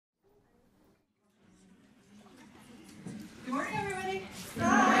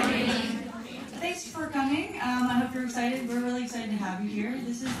We're really excited to have you here.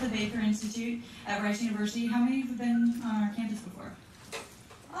 This is the Baker Institute at Rice University. How many of you have been on our campus before?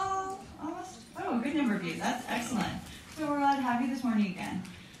 Oh, almost. Oh, a good number of you. That's excellent. So we're glad to have you this morning again.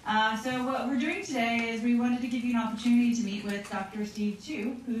 So what we're doing today is we wanted to give you an opportunity to meet with Dr. Steve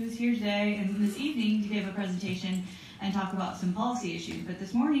Chu, who's here today and this evening to give a presentation and talk about some policy issues. But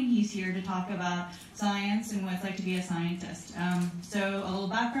this morning he's here to talk about science and what it's like to be a scientist. So a little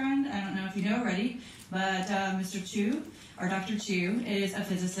background, I don't know if you know already, but Mr. Chu, or Dr. Chu, is a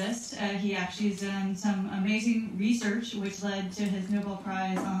physicist. He actually has done some amazing research which led to his Nobel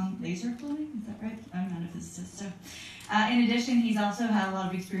Prize on laser cloning, is that right? I'm not a physicist, so. In addition, he's also had a lot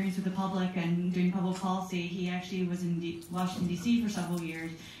of experience with the public and doing public policy. He actually was in Washington, D.C. for several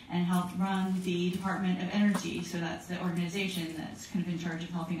years and helped run the Department of Energy. So that's the organization that's kind of in charge of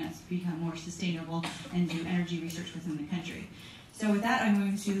helping us become more sustainable and do energy research within the country. So with that, I'm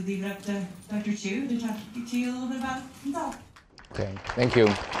going to leave it up to Dr. Chu to talk to you a little bit about himself. Okay, thank you.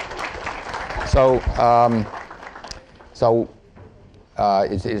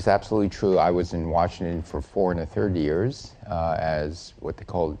 It is absolutely true. I was in Washington for 4 1/3 years as what they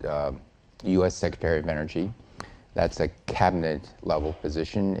called U.S. Secretary of Energy. That's a cabinet level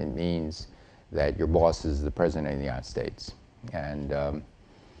position. It means that your boss is the President of the United States. And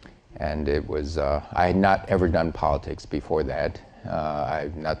it was, I had not ever done politics before that.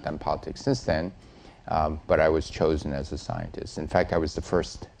 I've not done politics since then, but I was chosen as a scientist. In fact, I was the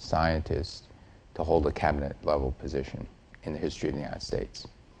first scientist to hold a cabinet level position in the history of the United States.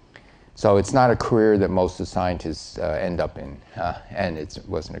 So it's not a career that most of the scientists end up in, and it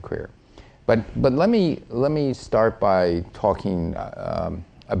wasn't a career. But let me start by talking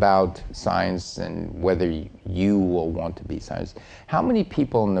about science and whether you will want to be scientists. How many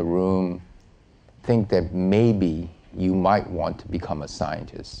people in the room think that maybe you might want to become a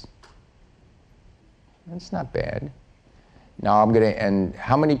scientist? That's not bad. Now and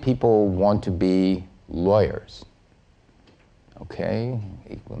how many people want to be lawyers? Okay,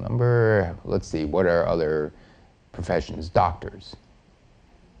 equal number. Let's see, what are other professions? Doctors.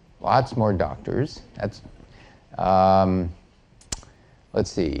 Lots more doctors. That's, let's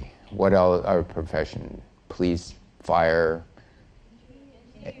see, what else are profession? Police, fire,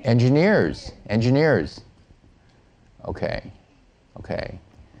 engineers. Okay.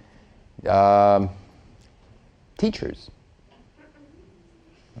 Teachers.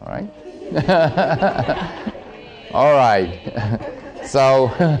 All right. All right.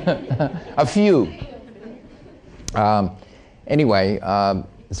 So a few. Anyway,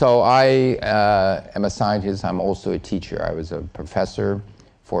 so I am a scientist. I'm also a teacher. I was a professor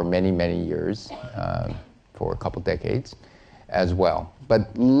for many, many years, for a couple decades as well.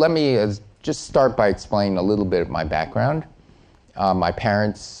 But let me just start by explaining a little bit of my background. My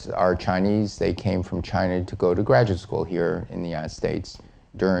parents are Chinese. They came from China to go to graduate school here in the United States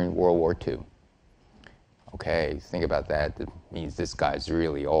during World War II. Okay, think about that. That means this guy's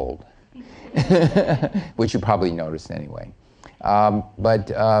really old, which you probably noticed anyway. And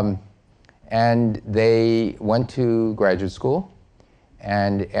they went to graduate school,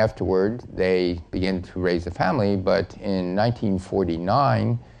 and afterward they began to raise a family. But in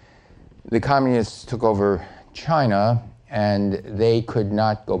 1949, the communists took over China, and they could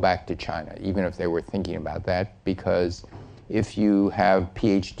not go back to China, even if they were thinking about that, because if you have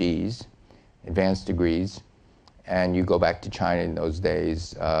PhDs, advanced degrees, and you go back to China in those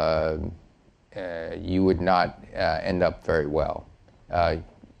days, you would not end up very well.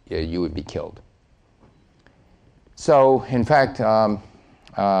 You would be killed. So, in fact,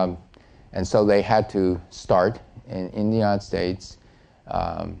 and so they had to start in the United States.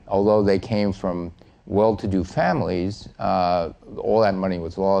 Although they came from well-to-do families, all that money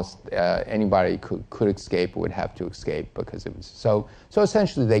was lost. Anybody could escape would have to escape because it was so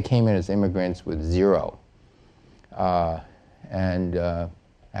essentially they came in as immigrants with zero and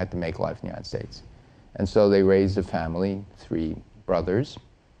had to make life in the United States. And so they raised a family, 3 brothers,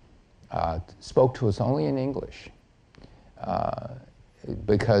 spoke to us only in English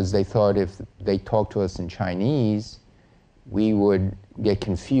because they thought if they talked to us in Chinese, we would get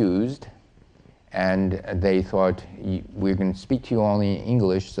confused. And they thought, we're going to speak to you only in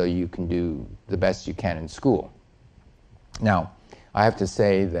English so you can do the best you can in school. Now, I have to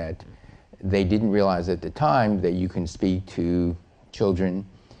say that they didn't realize at the time that you can speak to children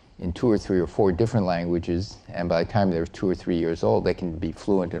in 2 or 3 or 4 different languages, and by the time they're 2 or 3 years old, they can be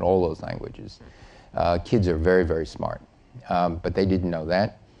fluent in all those languages. Kids are very, very smart, but they didn't know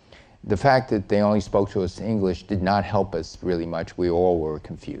that. The fact that they only spoke to us in English did not help us really much. We all were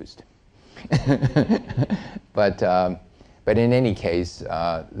confused. But in any case,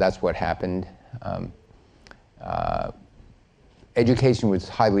 that's what happened. Education was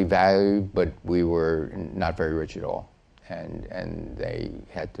highly valued, but we were not very rich at all, and they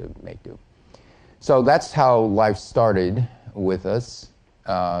had to make do. So that's how life started with us,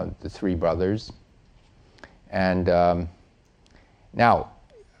 the three brothers. And now,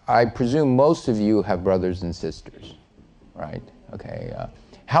 I presume most of you have brothers and sisters, right? Okay.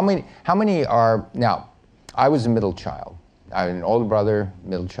 How many are, now, I was a middle child. I had an older brother,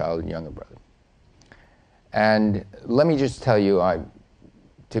 middle child, and younger brother. And let me just tell you,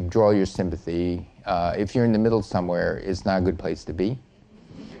 to draw your sympathy, if you're in the middle somewhere, it's not a good place to be.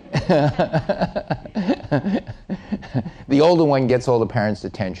 The older one gets all the parents'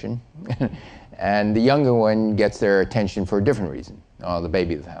 attention, and the younger one gets their attention for a different reason, the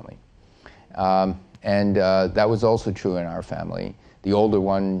baby of the family. And that was also true in our family. The older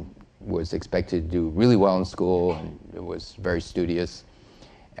one was expected to do really well in school, and it was very studious.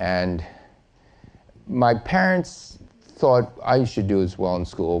 And my parents thought I should do as well in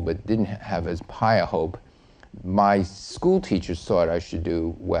school, but didn't have as high a hope. My school teachers thought I should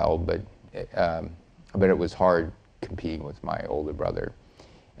do well, but it was hard competing with my older brother.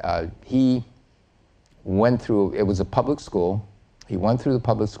 He went through, it was a public school. He went through the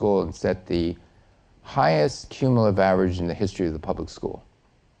public school and set the highest cumulative average in the history of the public school.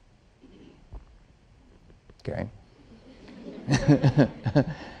 Okay?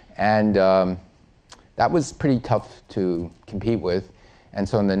 And that was pretty tough to compete with. And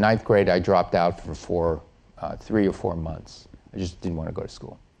so in the 9th grade, I dropped out for 3 or 4 months. I just didn't want to go to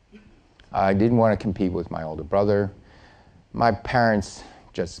school. I didn't want to compete with my older brother. My parents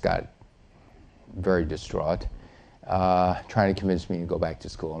just got very distraught, trying to convince me to go back to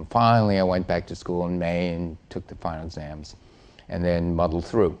school. And finally, I went back to school in May and took the final exams, and then muddled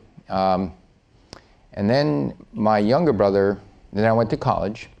through. And then my younger brother, then I went to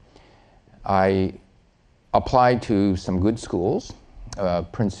college. I applied to some good schools,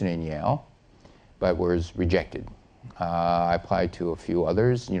 Princeton and Yale, but was rejected. I applied to a few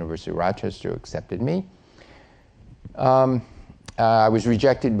others. University of Rochester accepted me. I was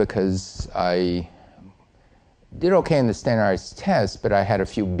rejected because I did okay in the standardized test, but I had a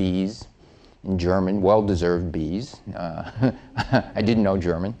few B's in German, well-deserved B's. I didn't know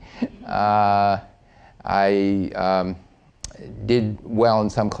German. I did well in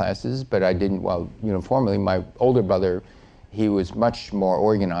some classes, but I didn't well uniformly. My older brother, he was much more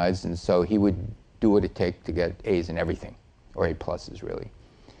organized, and so he would do what it takes to get A's in everything, or A pluses, really.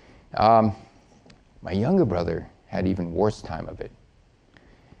 My younger brother had even worse time of it.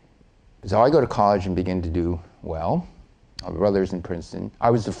 So I go to college and begin to do well. My brother's in Princeton. I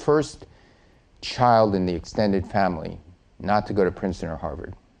was the first child in the extended family not to go to Princeton or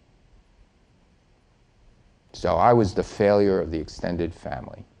Harvard. So I was the failure of the extended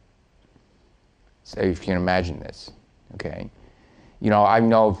family. So if you can imagine this, okay?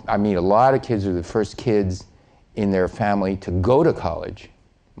 I meet a lot of kids who are the first kids in their family to go to college.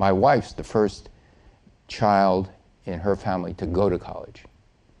 My wife's the first child in her family to go to college.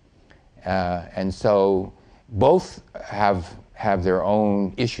 And so both have their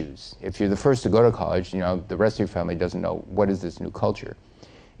own issues. If you're the first to go to college, the rest of your family doesn't know what is this new culture.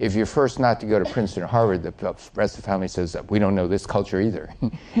 If you're first not to go to Princeton or Harvard, the rest of the family says, we don't know this culture either.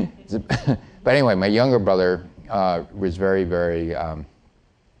 But anyway, my younger brother was very, very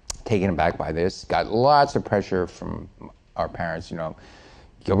taken aback by this. Got lots of pressure from our parents.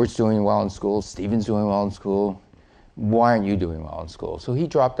 Gilbert's doing well in school, Stephen's doing well in school. Why aren't you doing well in school? So he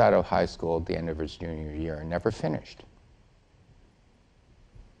dropped out of high school at the end of his junior year and never finished.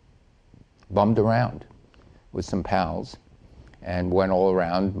 Bummed around with some pals and went all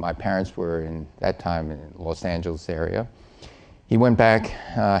around. My parents were in that time in Los Angeles area. He went back,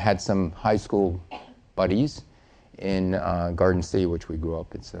 had some high school buddies in Garden City, which we grew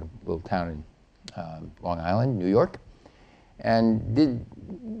up. It's a little town in Long Island, New York, and did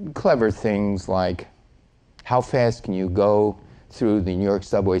clever things like, how fast can you go through the New York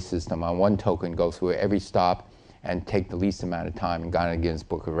subway system on one token, go through every stop, and take the least amount of time, and got in the Guinness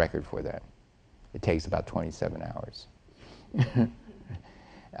Book of Record for that. It takes about 27 hours.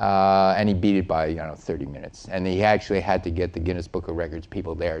 And he beat it by 30 minutes. And he actually had to get the Guinness Book of Records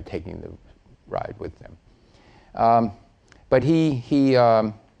people there taking the ride with them. But he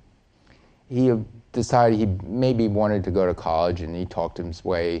decided he maybe wanted to go to college, and he talked his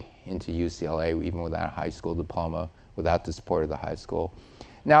way into UCLA even without a high school diploma, without the support of the high school.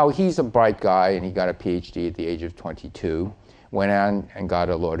 Now, he's a bright guy, and he got a PhD at the age of 22, went on and got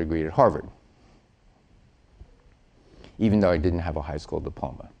a law degree at Harvard, even though I didn't have a high school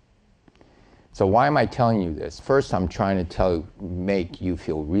diploma. So why am I telling you this? First, I'm trying to make you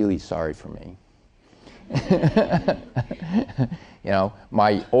feel really sorry for me. You know,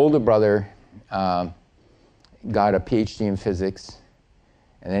 my older brother got a PhD in physics,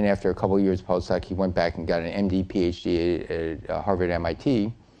 and then after a couple of years postdoc, he went back and got an MD, PhD at Harvard,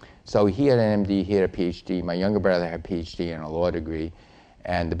 MIT. So he had an MD, he had a PhD. My younger brother had a PhD and a law degree,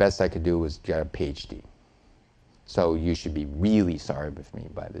 and the best I could do was get a PhD. So you should be really sorry with me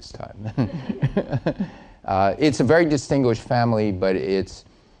by this time. It's a very distinguished family, but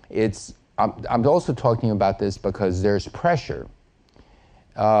I'm also talking about this because there's pressure.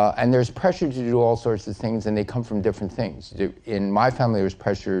 And there's pressure to do all sorts of things, and they come from different things. In my family, there's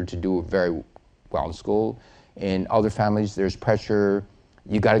pressure to do very well in school. In other families, there's pressure,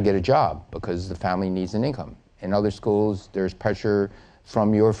 you got to get a job because the family needs an income. In other schools, there's pressure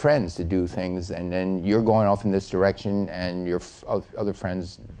from your friends to do things, and then you're going off in this direction, and your other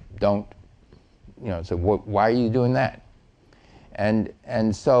friends don't, you know, so why are you doing that? And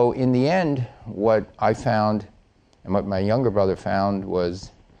so in the end, what I found, and what my younger brother found,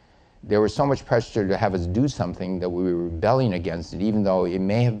 was there was so much pressure to have us do something that we were rebelling against it, even though it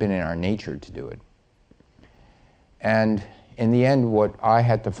may have been in our nature to do it. And in the end, what I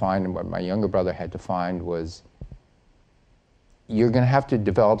had to find and what my younger brother had to find was you're going to have to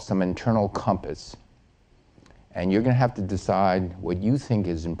develop some internal compass, and you're going to have to decide what you think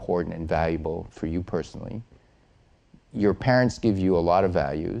is important and valuable for you personally. Your parents give you a lot of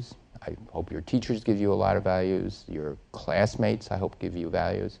values. I hope your teachers give you a lot of values. Your classmates, I hope, give you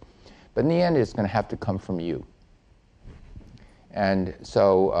values. But in the end, it's going to have to come from you. And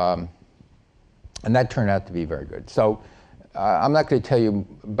so, and that turned out to be very good. So I'm not going to tell you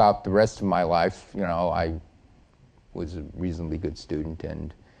about the rest of my life. You know, I was a reasonably good student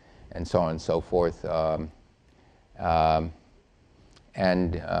and so on and so forth. Now,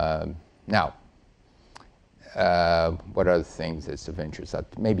 what other things that's of interest?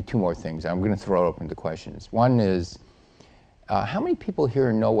 Maybe two more things. I'm going to throw it open to questions. One is, how many people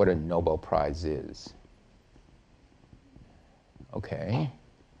here know what a Nobel Prize is? Okay.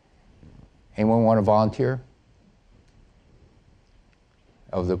 Anyone want to volunteer?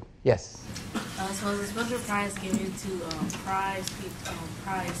 Yes? So the special prize given to prize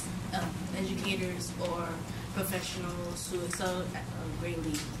educators or professionals who excel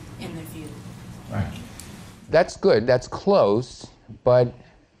greatly in their field. Right. That's good. That's close, but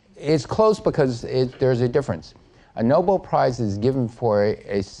it's close because there's a difference. A Nobel Prize is given for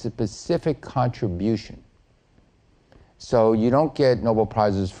a specific contribution. So you don't get Nobel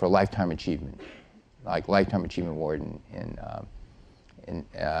Prizes for lifetime achievement, like Lifetime Achievement Award in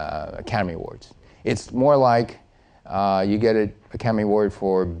Academy Awards. It's more like you get an Academy Award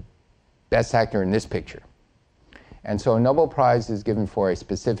for Best Actor in this picture. And so a Nobel Prize is given for a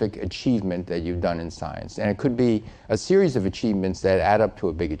specific achievement that you've done in science. And it could be a series of achievements that add up to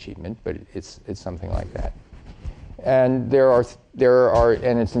a big achievement, but it's something like that. And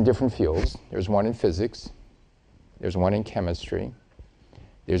and it's in different fields. There's one in physics, there's one in chemistry,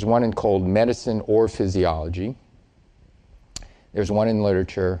 there's one in called medicine or physiology, there's one in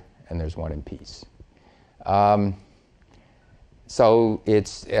literature, and there's one in peace. So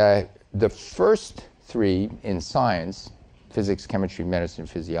it's the first three in science, physics, chemistry, medicine,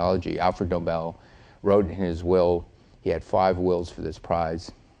 physiology. Alfred Nobel wrote in his will, he had 5 wills for this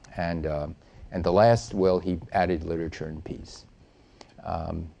prize, and the last will he added literature and peace.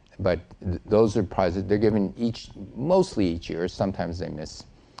 But those are prizes, they're given mostly each year, sometimes they miss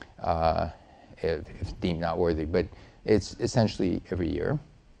if deemed not worthy, but it's essentially every year.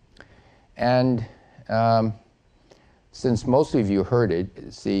 And since most of you heard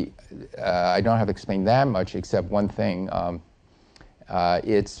it, see, I don't have to explain that much except one thing.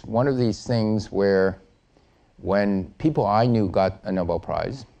 It's one of these things where when people I knew got a Nobel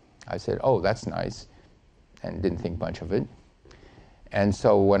Prize, I said, oh, that's nice, and didn't think much of it. And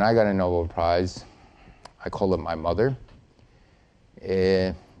so when I got a Nobel Prize, I called up my mother.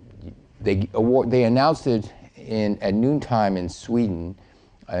 They announced it at noontime in Sweden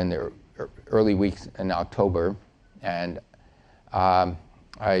in the early weeks in October. And I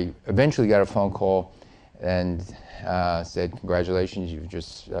eventually got a phone call and said, congratulations, you've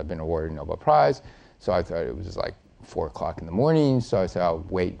just been awarded a Nobel Prize. So I thought it was like 4 o'clock in the morning. So I said, I'll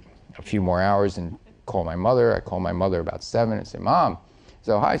wait a few more hours and call my mother. I called my mother about 7 and said, Mom.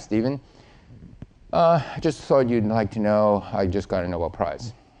 So, hi, Stephen. I just thought you'd like to know I just got a Nobel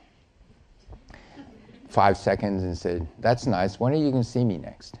Prize. 5 seconds and said, that's nice. When are you going to see me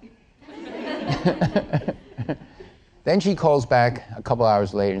next? Then she calls back a couple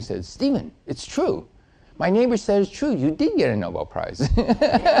hours later and says, Stephen, it's true. My neighbor said it's true. You did get a Nobel Prize.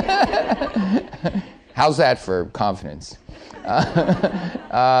 How's that for confidence?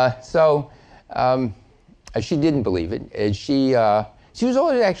 She didn't believe it. She was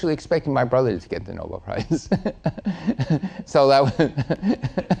always actually expecting my brother to get the Nobel Prize. So that was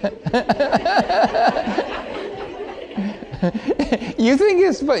you think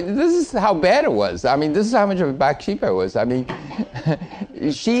this is how bad it was. I mean, this is how much of a black sheep I was. I mean,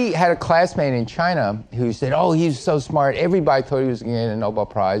 she had a classmate in China who said, oh, he's so smart. Everybody thought he was going to get a Nobel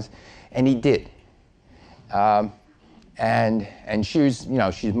Prize, and he did. And she's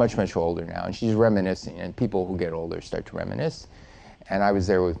much, much older now, and she's reminiscing, and people who get older start to reminisce. And I was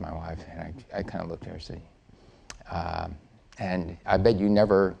there with my wife, and I kind of looked at her and said, and I bet you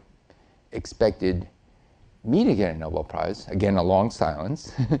never expected me to get a Nobel Prize. Again, a long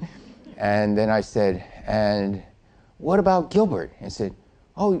silence. And then I said, and what about Gilbert? And I said,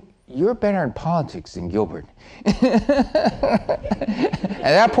 oh, you're better in politics than Gilbert. At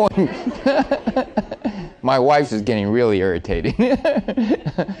that point, my wife is getting really irritating.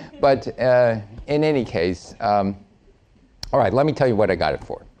 But in any case, all right, let me tell you what I got it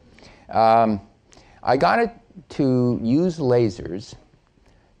for. I got it to use lasers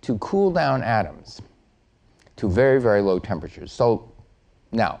to cool down atoms to very, very low temperatures. So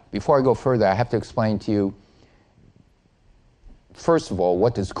now, before I go further, I have to explain to you, first of all,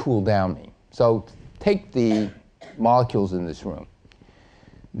 what does cool down mean? So take the molecules in this room.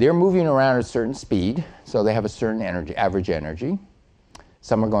 They're moving around at a certain speed, so they have a certain energy, average energy.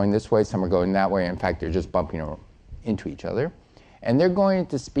 Some are going this way, some are going that way. In fact, they're just bumping into each other. And they're going at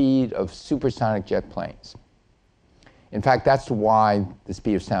the speed of supersonic jet planes. In fact, that's why the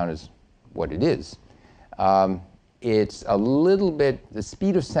speed of sound is what it is. It's a little bit, the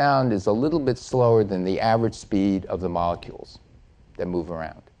speed of sound is a little bit slower than the average speed of the molecules that move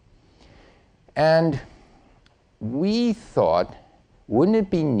around. And we thought, wouldn't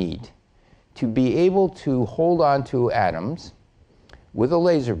it be neat to be able to hold on to atoms with a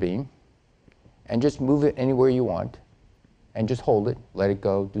laser beam and just move it anywhere you want and just hold it, let it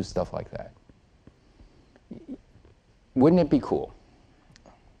go, do stuff like that? Wouldn't it be cool?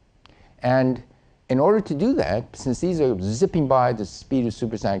 And in order to do that, since these are zipping by the speed of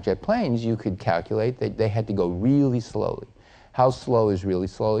supersonic jet planes, you could calculate that they had to go really slowly. How slow is really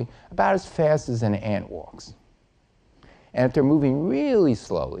slowly? About as fast as an ant walks. And if they're moving really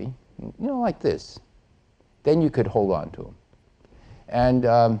slowly, like this, then you could hold on to them.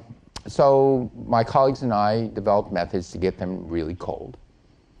 And so my colleagues and I developed methods to get them really cold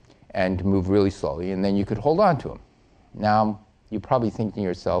and to move really slowly, and then you could hold on to them. Now, you're probably thinking to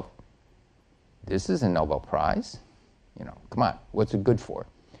yourself, this is a Nobel Prize. Come on, what's it good for?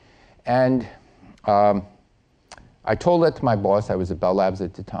 And I told that to my boss. I was at Bell Labs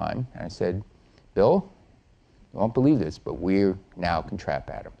at the time, and I said, Bill, you won't believe this, but we now can trap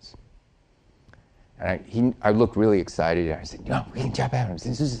atoms. And I looked really excited, and I said, we can trap atoms.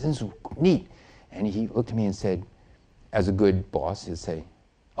 This is neat. And he looked at me and said, as a good boss, he'd say,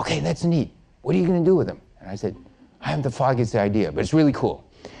 okay, that's neat. What are you going to do with them? And I said, I haven't the foggiest idea, but it's really cool.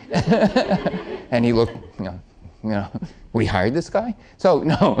 And he looked, we hired this guy? So,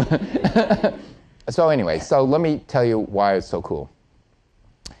 no. So anyway, so let me tell you why it's so cool.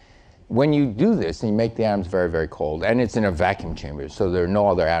 When you do this and you make the atoms very, very cold, and it's in a vacuum chamber, so there are no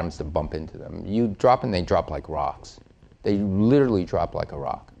other atoms to bump into them, you drop and they drop like rocks. They literally drop like a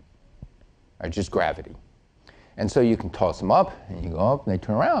rock, or just gravity. And so you can toss them up, and you go up, and they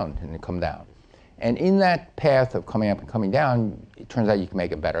turn around, and they come down. And in that path of coming up and coming down, it turns out you can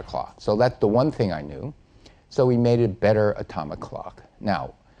make a better clock. So that's the one thing I knew. So we made a better atomic clock.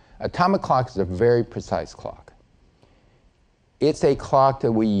 Now, atomic clock is a very precise clock. It's a clock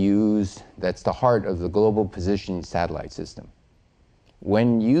that we use that's the heart of the global positioning satellite system.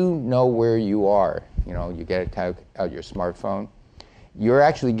 When you know where you are, you get out your smartphone, you're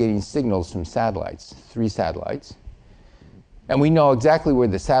actually getting signals from satellites, 3 satellites. And we know exactly where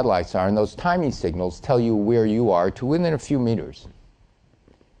the satellites are, and those timing signals tell you where you are to within a few meters,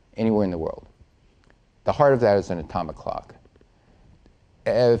 anywhere in the world. The heart of that is an atomic clock.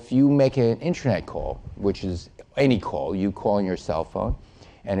 If you make an internet call, which is any call, you call on your cell phone,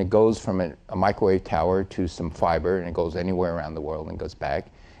 and it goes from a microwave tower to some fiber, and it goes anywhere around the world and goes back,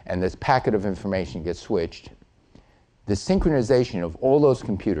 and this packet of information gets switched, the synchronization of all those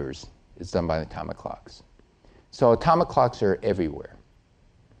computers is done by atomic clocks. So atomic clocks are everywhere.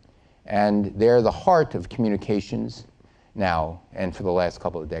 And they're the heart of communications now and for the last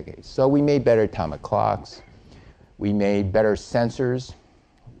couple of decades. So we made better atomic clocks. We made better sensors.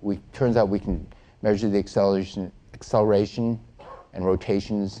 Turns out we can measure the acceleration and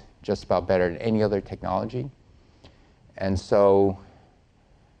rotations just about better than any other technology. And so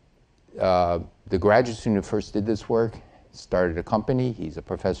the graduate student who first did this work started a company. He's a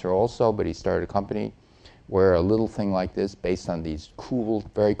professor also, but he started a company where a little thing like this, based on these cool,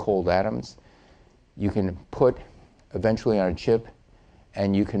 very cold atoms, you can put eventually on a chip,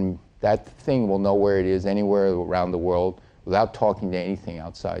 and that thing will know where it is anywhere around the world without talking to anything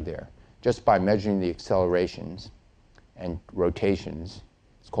outside there. Just by measuring the accelerations and rotations,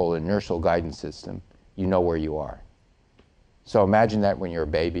 it's called an inertial guidance system, you know where you are. So imagine that when you're a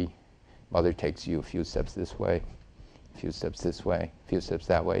baby, mother takes you a few steps this way, a few steps this way, a few steps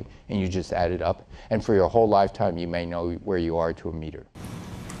that way, and you just add it up. And for your whole lifetime, you may know where you are to a meter.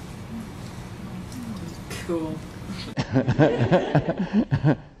 Cool.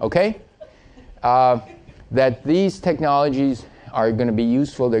 Okay? That these technologies are going to be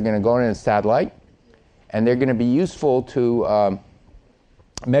useful. They're going to go in a satellite, and they're going to be useful to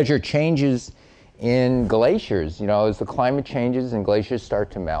measure changes in glaciers. You know, as the climate changes and glaciers start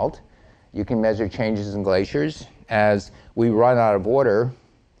to melt, you can measure changes in glaciers. As we run out of water,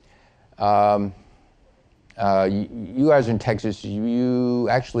 you guys in Texas, you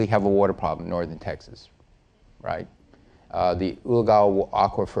actually have a water problem in northern Texas, right? The Uligal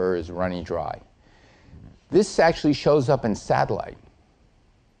Aquifer is running dry. This actually shows up in satellite.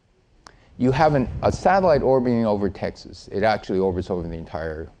 You have a satellite orbiting over Texas. It actually orbits over the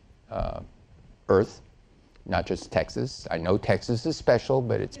entire Earth, not just Texas. I know Texas is special,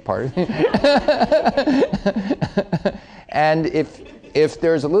 but it's part of it. And if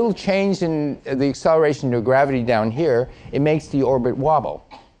there's a little change in the acceleration due to gravity down here, it makes the orbit wobble.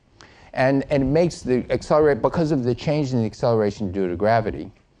 And it makes the accelerate because of the change in the acceleration due to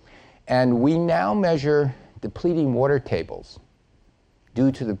gravity. And we now measure depleting water tables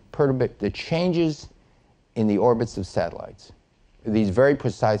due to the changes in the orbits of satellites, these very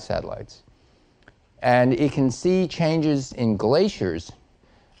precise satellites. And it can see changes in glaciers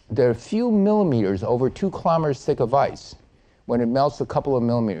that are a few millimeters over 2 kilometers thick of ice. When it melts a couple of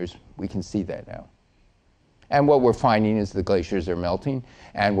millimeters, we can see that now. And what we're finding is the glaciers are melting,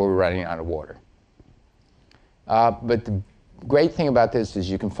 and we're running out of water. But the great thing about this is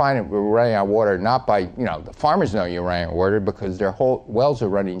you can find it, we're running out of water not by, the farmers know you're running out of water because their whole wells are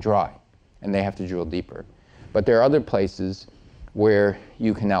running dry, and they have to drill deeper. But there are other places where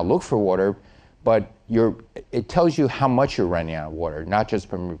you can now look for water, but it tells you how much you're running out of water, not just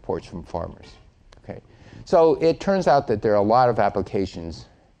from reports from farmers. Okay? So it turns out that there are a lot of applications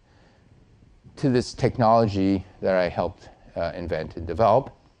to this technology that I helped invent and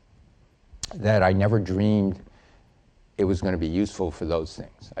develop that I never dreamed it was going to be useful for those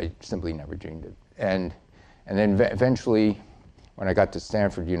things. I simply never dreamed it. And then eventually, when I got to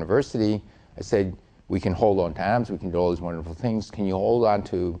Stanford University, I said, we can hold on to atoms, we can do all these wonderful things. Can you hold on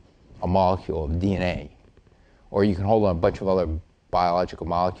to a molecule of DNA? Or you can hold on a bunch of other biological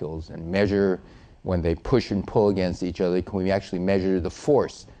molecules and measure when they push and pull against each other. Can we actually measure the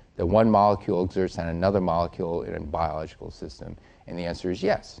force that one molecule exerts on another molecule in a biological system? And the answer is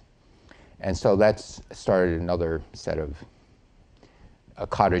yes. And so that's started another set of a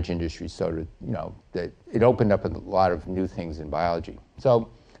cottage industry, so that it opened up a lot of new things in biology. So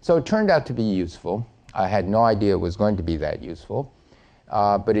it turned out to be useful. I had no idea it was going to be that useful,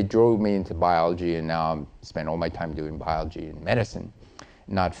 but it drove me into biology, and now I spend all my time doing biology and medicine,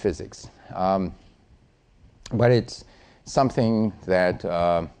 not physics. But it's something that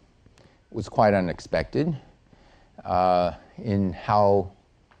was quite unexpected in how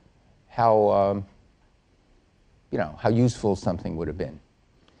useful something would have been.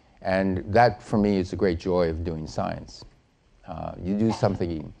 And that, for me, is the great joy of doing science. You do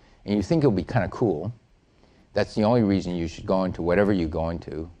something, and you think it'll be kind of cool. That's the only reason you should go into whatever you go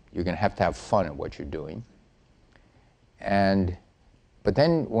into. You're going to have fun at what you're doing. But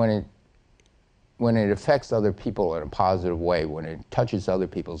then when it affects other people in a positive way, when it touches other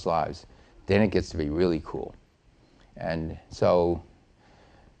people's lives, then it gets to be really cool. And so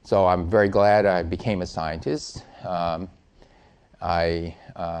I'm very glad I became a scientist. I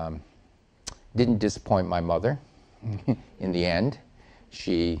didn't disappoint my mother in the end.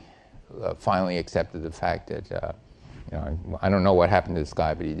 She finally accepted the fact that, I don't know what happened to this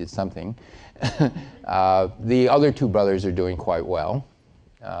guy, but he did something. The other 2 brothers are doing quite well.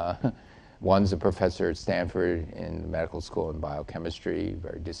 One's a professor at Stanford in the medical school in biochemistry,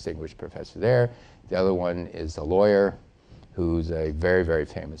 very distinguished professor there. The other one is a lawyer who's a very, very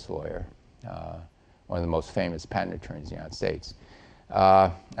famous lawyer, one of the most famous patent attorneys in the United States.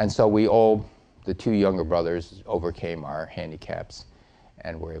 And so the 2 younger brothers overcame our handicaps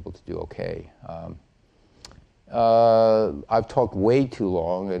and were able to do okay. I've talked way too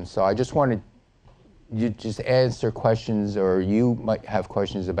long, and so I just wanted you to just answer questions, or you might have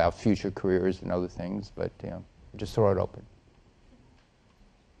questions about future careers and other things, but just throw it open.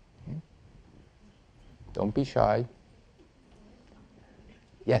 Don't be shy.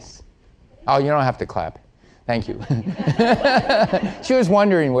 Yes. Oh, you don't have to clap. Thank you. She was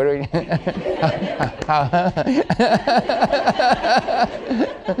wondering what are we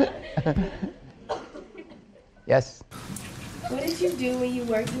Yes. What did you do when you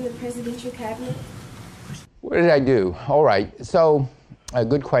worked in the presidential cabinet? What did I do? All right. So, a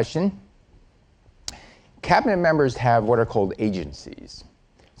good question. Cabinet members have what are called agencies.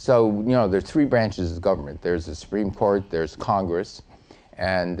 So, there's three branches of government. There's the Supreme Court, there's Congress,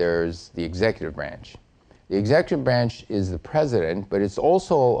 and there's the executive branch. The executive branch is the president, but it's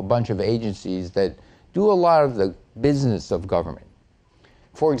also a bunch of agencies that do a lot of the business of government.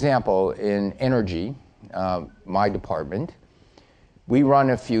 For example, in energy, my department, we run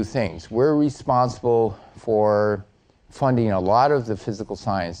a few things. We're responsible for funding a lot of the physical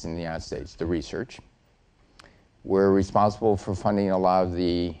science in the United States, the research. We're responsible for funding a lot of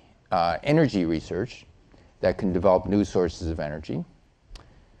the energy research that can develop new sources of energy.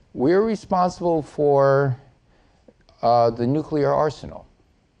 We're responsible for the nuclear arsenal.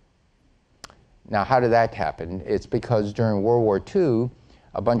 Now, how did that happen? It's because during World War II,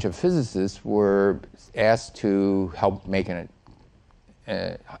 a bunch of physicists were asked to help make an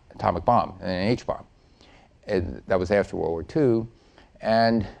atomic bomb, an H-bomb. That was after World War II.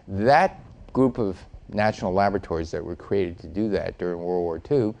 And that group of national laboratories that were created to do that during World War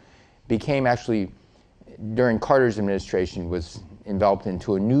II became actually, during Carter's administration, was enveloped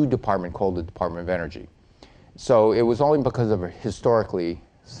into a new department called the Department of Energy. So it was only because of historically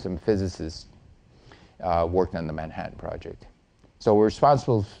some physicists worked on the Manhattan Project. So we're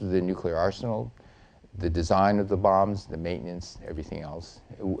responsible for the nuclear arsenal, the design of the bombs, the maintenance, everything else.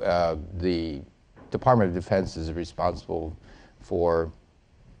 The Department of Defense is responsible for,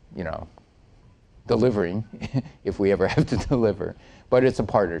 delivering, if we ever have to deliver. But it's a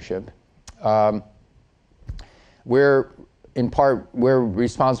partnership. We're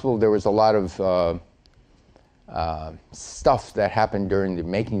responsible. There was a lot of stuff that happened during the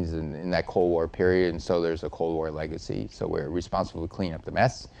makings in that Cold War period, and so there's a Cold War legacy. So we're responsible to clean up the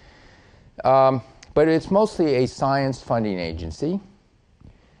mess. But it's mostly a science funding agency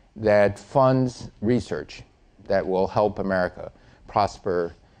that funds research that will help America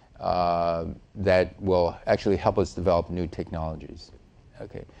prosper, that will actually help us develop new technologies.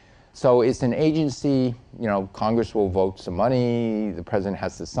 Okay. So it's an agency, Congress will vote some money, the president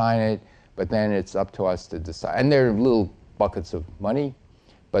has to sign it, but then it's up to us to decide. And there are little buckets of money,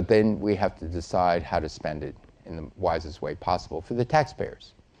 but then we have to decide how to spend it in the wisest way possible for the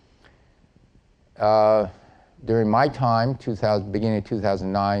taxpayers. During my time, beginning of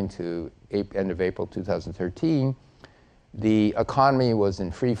 2009 to end of April 2013, the economy was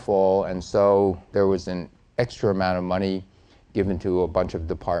in free fall, and so there was an extra amount of money given to a bunch of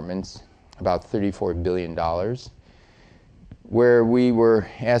departments, about $34 billion, where we were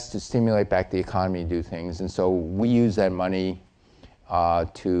asked to stimulate back the economy and do things. And so we used that money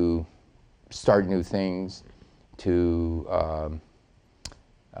to start new things,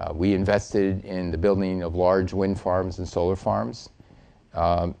 we invested in the building of large wind farms and solar farms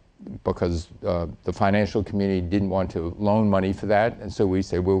because the financial community didn't want to loan money for that. And so we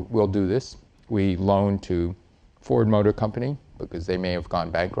said, we'll do this. We loaned to Ford Motor Company because they may have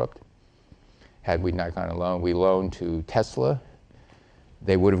gone bankrupt had we not gone alone. We loaned to Tesla.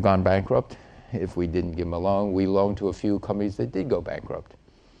 They would have gone bankrupt if we didn't give them a loan. We loaned to a few companies that did go bankrupt,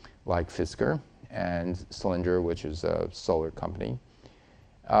 like Fisker and Cylinder, which is a solar company.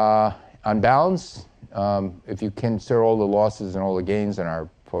 On balance, if you consider all the losses and all the gains in our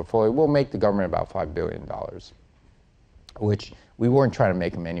portfolio, we'll make the government about $5 billion, which we weren't trying to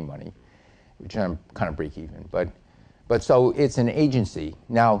make them any money. We're trying to kind of break even. But so it's an agency.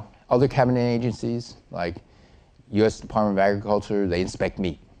 Now, other cabinet agencies, like U.S. Department of Agriculture, they inspect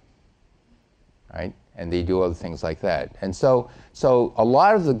meat, right? And they do other things like that. And so a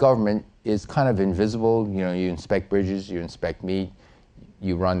lot of the government is kind of invisible. You inspect bridges, you inspect meat,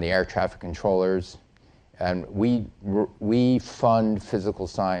 you run the air traffic controllers, and we fund physical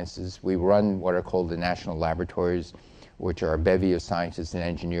sciences. We run what are called the national laboratories, which are a bevy of scientists and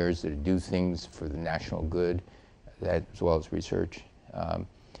engineers that do things for the national good, as well as research.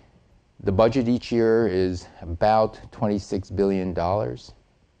 The budget each year is about $26 billion.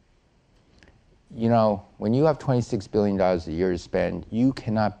 When you have $26 billion a year to spend, you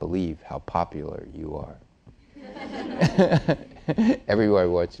cannot believe how popular you are. Everybody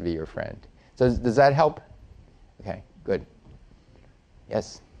wants to be your friend. So does that help? Okay, good.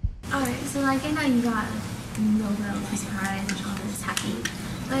 Yes? Alright, so I know you got Nobel Peace Prize and all this happy,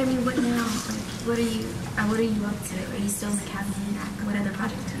 I mean, what now? Like, what are you up to? Are you still in the cabinet? What other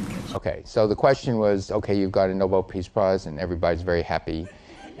projects are you working on? Okay, so the question was, okay, you've got a Nobel Peace Prize and everybody's very happy.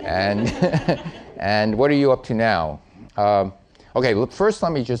 And, and what are you up to now? Okay, look, first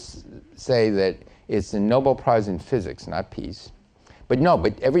let me just say that it's a Nobel Prize in physics, not peace. But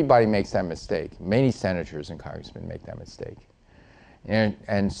everybody makes that mistake. Many senators and congressmen make that mistake.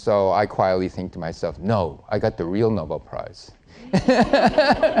 And so I quietly think to myself, no, I got the real Nobel Prize.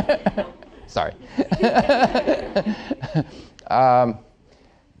 Sorry.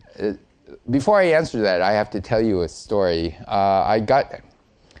 Before I answer that, I have to tell you a story. I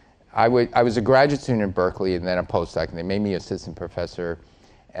was a graduate student at Berkeley and then a postdoc, and they made me assistant professor.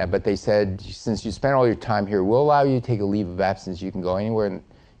 But they said, since you spent all your time here, we'll allow you to take a leave of absence. You can go anywhere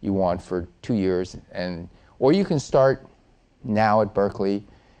you want for 2 years, or you can start now at Berkeley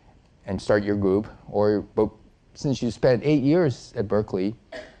and start your group. But since you spent 8 years at Berkeley,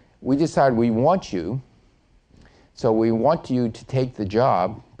 we decided we want you. So we want you to take the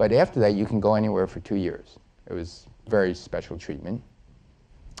job, but after that you can go anywhere for 2 years. It was very special treatment.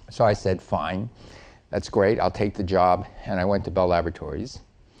 So I said, fine, that's great, I'll take the job. And I went to Bell Laboratories.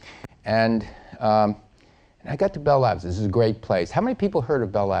 And I got to Bell Labs. This is a great place. How many people heard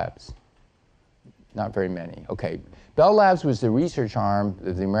of Bell Labs? Not very many. Okay. Bell Labs was the research arm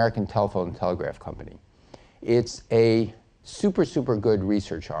of the American Telephone and Telegraph Company. It's a super, super good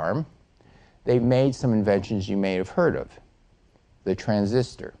research arm. They've made some inventions you may have heard of. The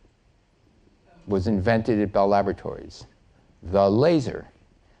transistor was invented at Bell Laboratories. The laser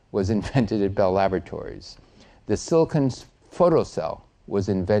was invented at Bell Laboratories. The silicon photocell was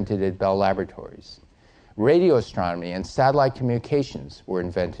invented at Bell Laboratories. Radio astronomy and satellite communications were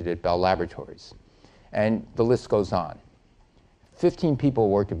invented at Bell Laboratories. And the list goes on. 15 people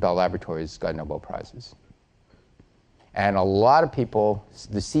worked at Bell Laboratories got Nobel Prizes. And a lot of people,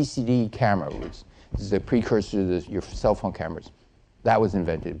 the CCD camera, this is the precursor to your cell phone cameras, that was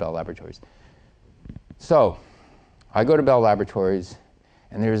invented at Bell Laboratories. So I go to Bell Laboratories,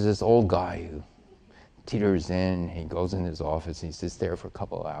 and there's this old guy who teeters in. He goes in his office, he sits there for a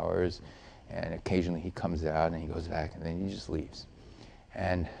couple of hours, and occasionally he comes out and he goes back, and then he just leaves.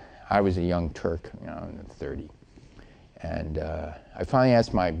 And I was a young Turk, in 30. And I finally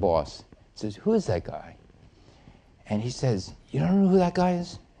asked my boss, he says, who is that guy? And he says, you don't know who that guy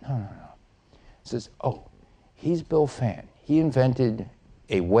is? No. He says, oh, he's Bill Fan. He invented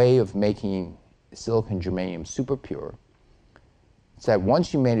a way of making silicon germanium super pure. It's that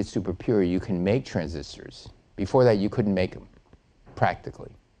once you made it super pure, you can make transistors. Before that, you couldn't make them,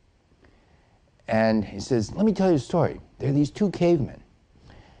 practically. And he says, let me tell you a story. There are these 2 cavemen.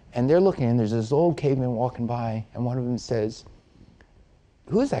 And they're looking, and there's this old caveman walking by, and one of them says,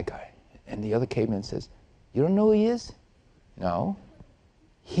 who is that guy? And the other caveman says, you don't know who he is? No.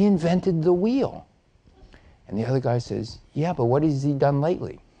 He invented the wheel. And the other guy says, yeah, but what has he done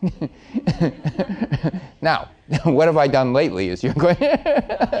lately? Now, what have I done lately is you're going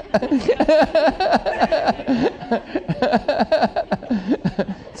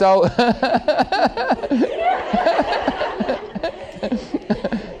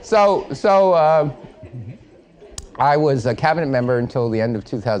So I was a cabinet member until the end of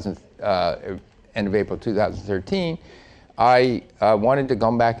end of April 2013. I wanted to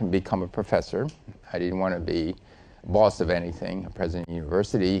come back and become a professor. I didn't want to be boss of anything, a president of a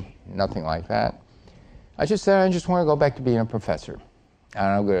university, nothing like that. I just said, I just want to go back to being a professor. And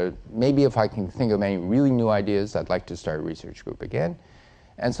I'm going to, maybe if I can think of any really new ideas, I'd like to start a research group again.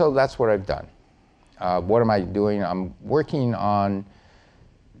 And so that's what I've done. What am I doing? I'm working on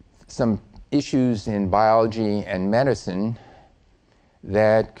some issues in biology and medicine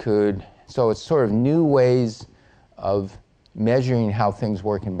that could, so it's sort of new ways of measuring how things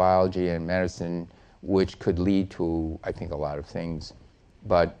work in biology and medicine, which could lead to, I think, a lot of things.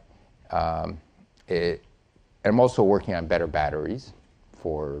 But I'm also working on better batteries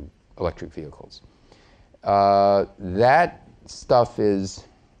for electric vehicles. That stuff is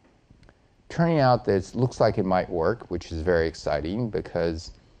turning out that it looks like it might work, which is very exciting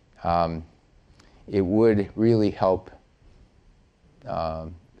because it would really help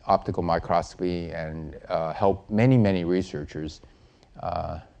optical microscopy and help many, many researchers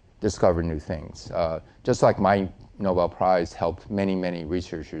discover new things. Just like my Nobel Prize helped many, many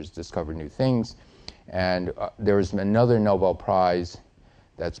researchers discover new things. And there's another Nobel Prize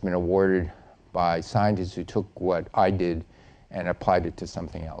that's been awarded by scientists who took what I did and applied it to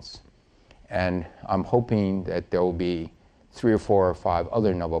something else. And I'm hoping that there will be 3 or 4 or 5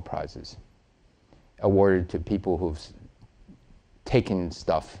 other Nobel Prizes awarded to people who've taken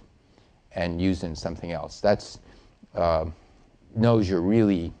stuff and used it in something else. That's knows you're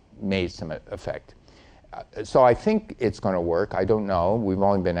really made some effect. So I think it's going to work. I don't know. We've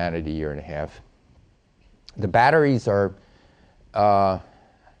only been at it a year and a half. The batteries are, what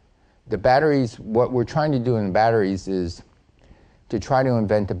we're trying to do in the batteries is to try to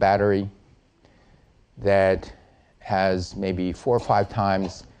invent a battery that has maybe 4 or 5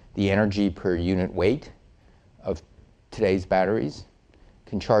 times the energy per unit weight of today's batteries,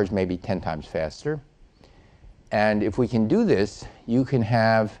 can charge maybe 10 times faster. And if we can do this, you can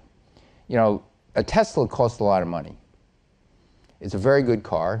have, a Tesla costs a lot of money. It's a very good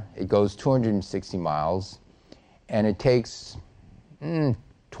car. It goes 260 miles, and it takes 20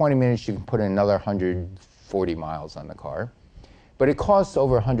 minutes. You can put in another 140 miles on the car. But it costs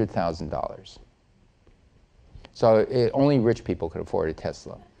over $100,000. So only rich people could afford a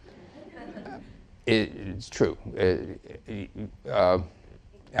Tesla. It's true. There are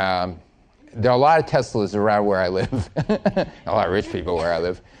a lot of Teslas around where I live, a lot of rich people where I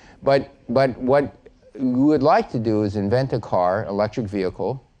live. But what we would like to do is invent a car, electric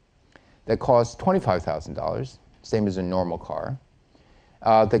vehicle, that costs $25,000, same as a normal car,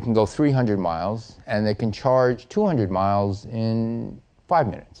 that can go 300 miles, and that can charge 200 miles in 5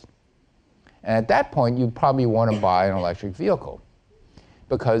 minutes. And at that point, you'd probably want to buy an electric vehicle,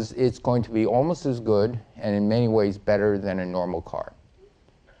 because it's going to be almost as good and in many ways better than a normal car.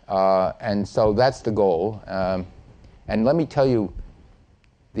 And so that's the goal. And let me tell you,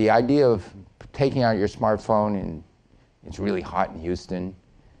 the idea of taking out your smartphone and it's really hot in Houston,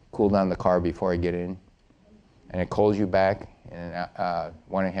 cool down the car before I get in, and it calls you back in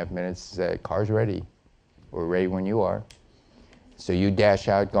 1.5 minutes, car's ready. We're ready when you are. So you dash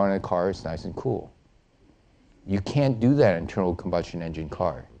out, go in the car, it's nice and cool. You can't do that in internal combustion engine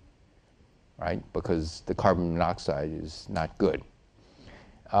car, right? Because the carbon monoxide is not good.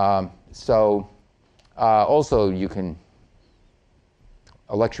 Also you can,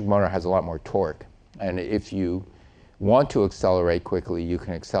 electric motor has a lot more torque. And if you want to accelerate quickly, you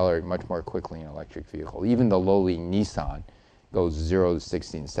can accelerate much more quickly in an electric vehicle. Even the lowly Nissan goes 0 to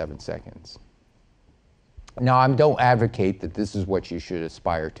 60 in 7 seconds. Now, I don't advocate that this is what you should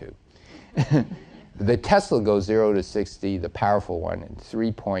aspire to. The Tesla goes 0 to 60, the powerful one, in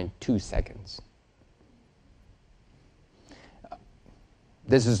 3.2 seconds.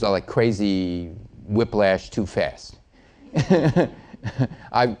 This is like crazy whiplash too fast. It's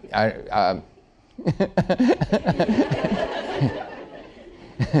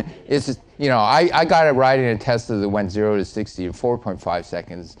just, I got a ride in a Tesla that went 0 to 60 in 4.5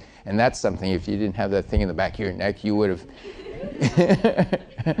 seconds, and that's something, if you didn't have that thing in the back of your neck, you would have.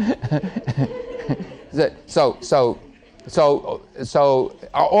 So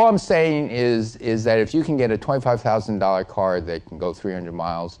all I'm saying is that if you can get a $25,000 car that can go 300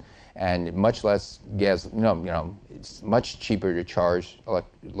 miles and much less gas, it's much cheaper to charge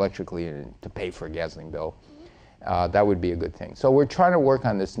electrically and to pay for a gasoline bill. That would be a good thing. So we're trying to work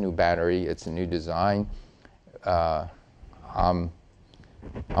on this new battery. It's a new design. I'm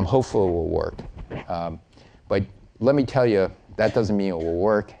hopeful it will work. But let me tell you, that doesn't mean it will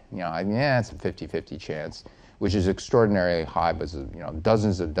work. It's a 50-50 chance, which is extraordinarily high, but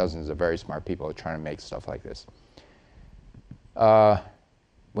dozens of very smart people are trying to make stuff like this.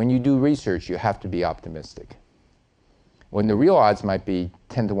 When you do research, you have to be optimistic. When the real odds might be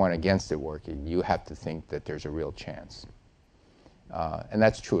 10 to 1 against it working, you have to think that there's a real chance. And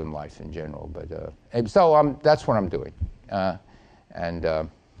that's true in life in general. But so that's what I'm doing. And I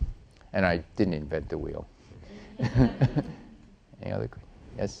didn't invent the wheel. Any other questions?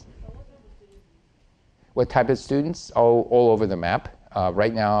 Yes? What type of students? Oh, all over the map.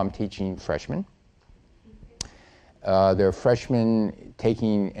 Right now I'm teaching freshmen. They're freshmen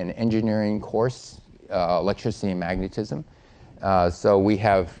taking an engineering course, electricity and magnetism. So we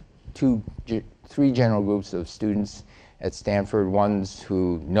have 3 general groups of students at Stanford. Ones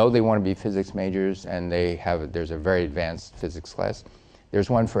who know they want to be physics majors, and there's a very advanced physics class. There's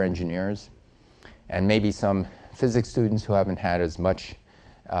one for engineers, and maybe some physics students who haven't had as much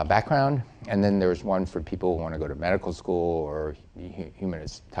background. And then there's one for people who want to go to medical school or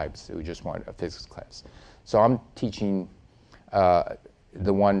humanist types who just want a physics class. So I'm teaching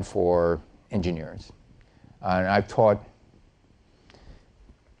the one for engineers. And I've taught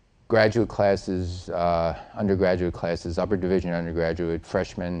graduate classes, undergraduate classes, upper division undergraduate,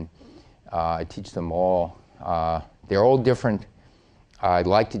 freshmen. I teach them all. They're all different. I'd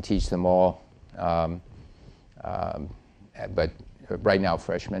like to teach them all, but right now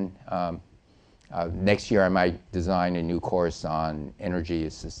freshmen. Next year I might design a new course on energy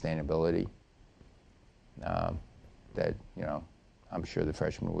and sustainability that I'm sure the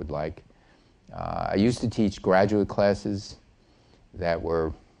freshmen would like. I used to teach graduate classes that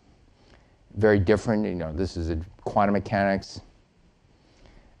were very different. This is quantum mechanics.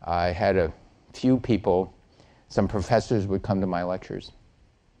 I had a few people, some professors would come to my lectures.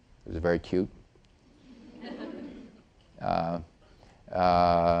 It was very cute. And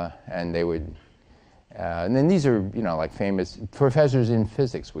they would, and then these are, like famous professors in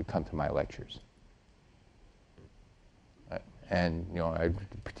physics would come to my lectures. And, I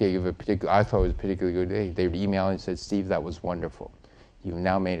thought it was a particularly good day. They would email and said, "Steve, that was wonderful. You've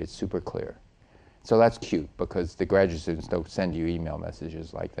now made it super clear." So that's cute, because the graduate students don't send you email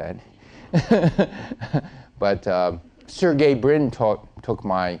messages like that. But Sergey Brin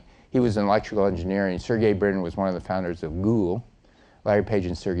he was in electrical engineering. Sergey Brin was one of the founders of Google. Larry Page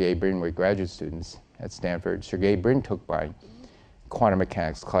and Sergey Brin were graduate students at Stanford. Sergey Brin took my quantum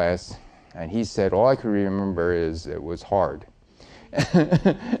mechanics class, and he said, all I could remember is it was hard.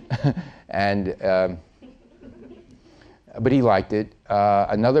 But he liked it.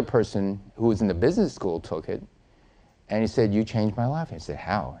 Another person who was in the business school took it, and he said, "You changed my life." I said,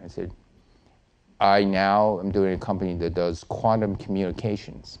 "How?" I said, "I now am doing a company that does quantum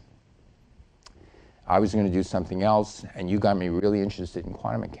communications. I was going to do something else, and you got me really interested in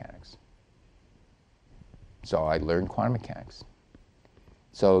quantum mechanics." So I learned quantum mechanics.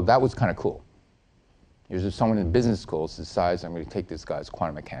 So that was kind of cool. There's someone in business school who decides, I'm going to take this guy's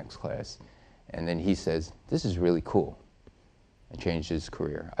quantum mechanics class. And then he says, "This is really cool." I changed his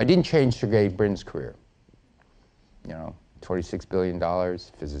career. I didn't change Sergey Brin's career. $26 billion,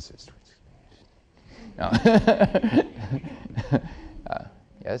 physicist. No.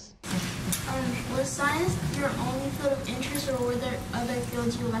 Yes? Was science your only field of interest, or were there other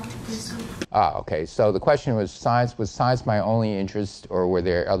fields you would like to pursue? Okay. So the question was science my only interest, or were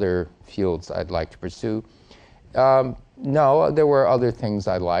there other fields I'd like to pursue? No, there were other things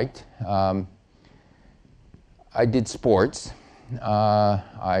I liked. I did sports.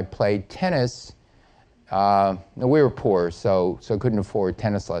 I played tennis. We were poor, so couldn't afford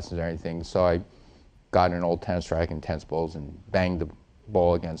tennis lessons or anything. So I got an old tennis racket and tennis balls and banged the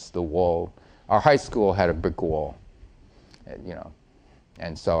ball against the wall. Our high school had a brick wall,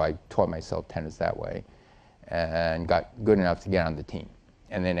 and so I taught myself tennis that way, and got good enough to get on the team.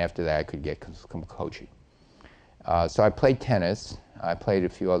 And then after that, I could get some coaching. So I played tennis. I played a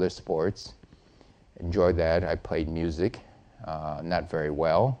few other sports. Enjoyed that. I played music, not very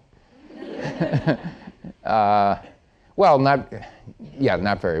well. Not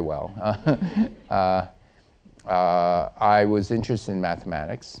very well. I was interested in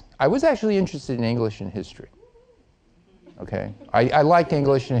mathematics. I was actually interested in English and history. Okay, I liked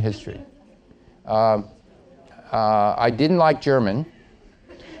English and history. I didn't like German.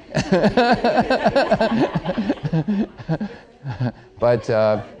 But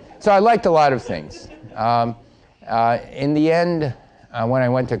so I liked a lot of things. In the end, when I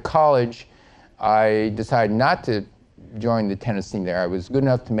went to college, I decided not to join the tennis team there. I was good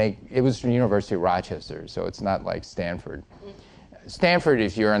enough to it was from the University of Rochester, so it's not like Stanford. Stanford,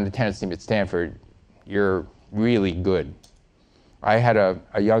 if you're on the tennis team at Stanford, you're really good. I had a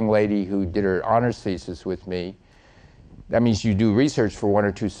young lady who did her honors thesis with me. That means you do research for 1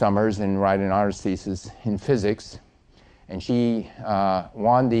 or 2 summers and write an honors thesis in physics. And she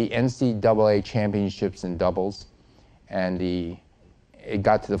won the NCAA championships in doubles, and it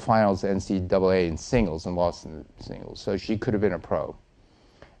got to the finals NCAA in singles and lost in singles. So she could have been a pro.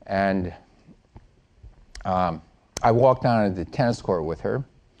 And I walked down to the tennis court with her,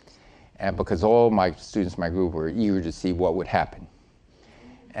 and because all my students in my group were eager to see what would happen.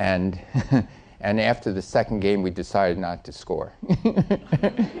 And and after the second game, we decided not to score.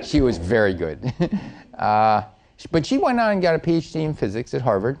 She was very good. But she went on and got a PhD in physics at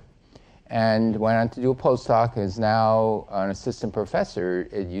Harvard, and went on to do a postdoc, and is now an assistant professor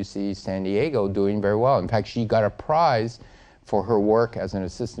at UC San Diego, doing very well. In fact, she got a prize for her work as an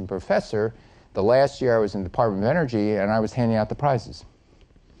assistant professor. The last year I was in the Department of Energy, and I was handing out the prizes.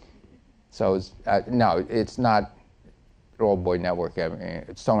 So no, it's not an all-boy network. I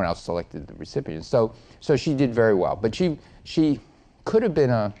mean, someone else selected the recipients. So she did very well. But she could have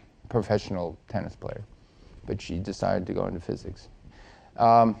been a professional tennis player, but she decided to go into physics.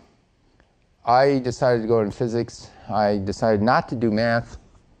 I decided to go into physics. I decided not to do math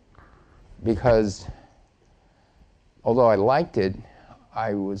because, although I liked it,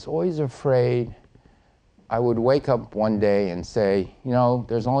 I was always afraid I would wake up one day and say,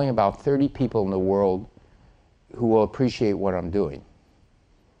 there's only about 30 people in the world who will appreciate what I'm doing.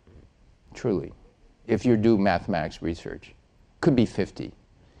 Truly. If you do mathematics research. Could be 50.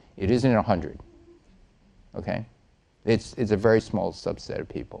 It isn't 100. Okay? It's a very small subset of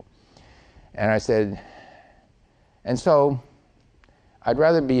people. And I said, and so I'd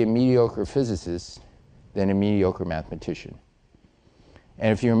rather be a mediocre physicist than a mediocre mathematician.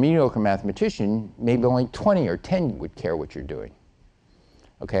 And if you're a mediocre mathematician, maybe only 20 or 10 would care what you're doing.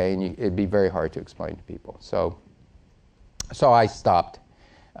 Okay, and it'd be very hard to explain to people. So I stopped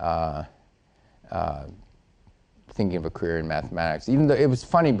thinking of a career in mathematics. Even though it was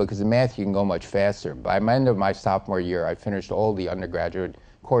funny because in math you can go much faster. By the end of my sophomore year, I finished all the undergraduate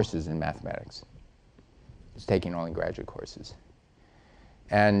courses in mathematics. I was taking only graduate courses.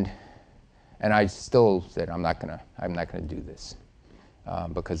 And I still said, I'm not gonna do this.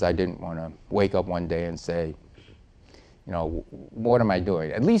 Because I didn't want to wake up one day and say, you know, what am I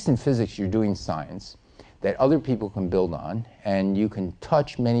doing? At least in physics, you're doing science that other people can build on, and you can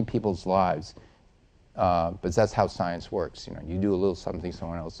touch many people's lives. But that's how science works. You know, you do a little something,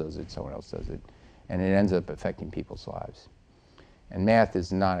 someone else does it, and it ends up affecting people's lives. And math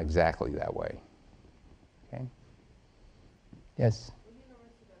is not exactly that way. Okay. Yes.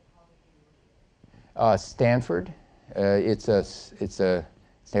 Stanford. It's a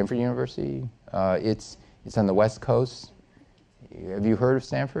Stanford University. It's on the West Coast. Have you heard of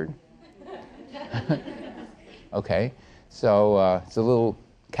Stanford? Okay, so it's a little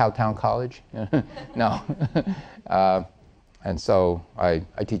cowtown college. No, and so I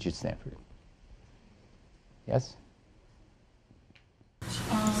teach at Stanford. Yes.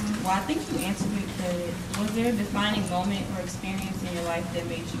 Well, I think you answered it, but was there a defining moment or experience in your life that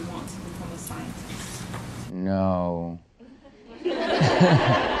made you want to become a scientist? No.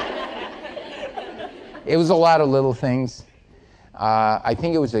 It was a lot of little things. I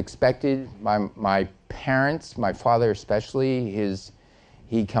think it was expected. My parents, my father especially,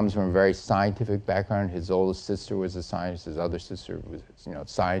 he comes from a very scientific background. His oldest sister was a scientist. His other sister was, a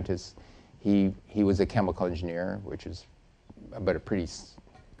scientist. He was a chemical engineer, which is but a pretty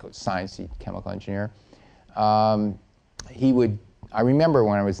sciencey chemical engineer. I remember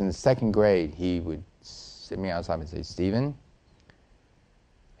when I was in the second grade, he would sit me outside and say, Stephen,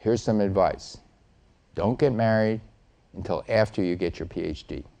 here's some advice. Don't get married until after you get your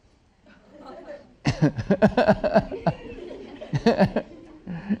PhD.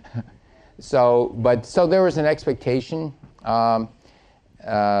 So there was an expectation to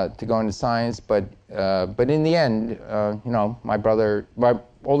go into science, but in the end, my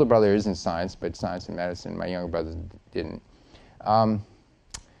older brother is in science, but science and medicine. My younger brother didn't. I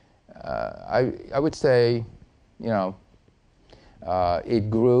would say, it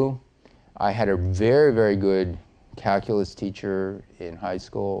grew. I had a very, very good calculus teacher in high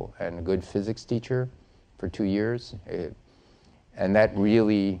school and a good physics teacher for 2 years. And that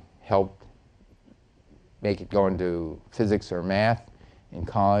really helped make it go into physics or math in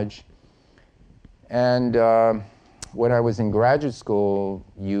college. And when I was in graduate school,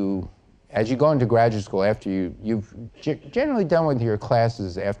 as you go into graduate school, after you've generally done with your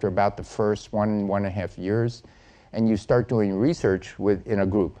classes after about the first 1.5 years, and you start doing research in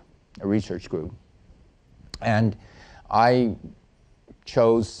a research group. And I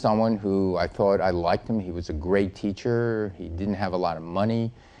chose someone who I thought I liked him. He was a great teacher. He didn't have a lot of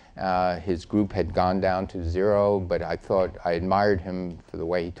money. His group had gone down to 0, but I thought I admired him for the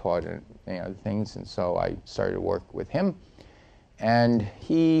way he taught and many other things, and so I started to work with him. And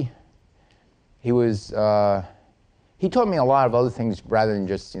he taught me a lot of other things rather than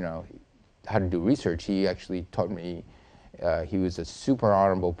just how to do research. He actually taught me. He was a super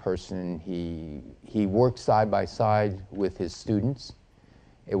honorable person. He worked side by side with his students.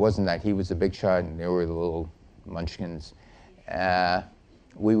 It wasn't that he was a big shot and they were the little munchkins.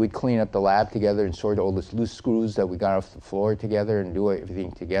 We would clean up the lab together and sort all the loose screws that we got off the floor together and do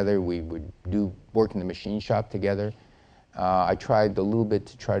everything together. We would work in the machine shop together. I tried a little bit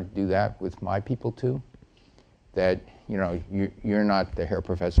to try to do that with my people too. That you're not the hair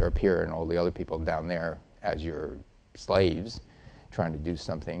professor up here and all the other people down there as your slaves trying to do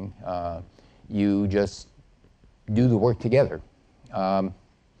something. You just do the work together.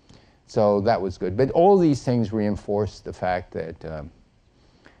 So that was good. But all these things reinforced the fact that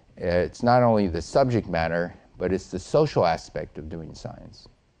it's not only the subject matter, but it's the social aspect of doing science.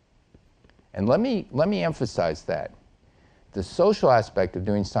 And let me emphasize that. The social aspect of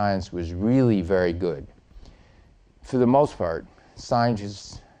doing science was really very good. For the most part,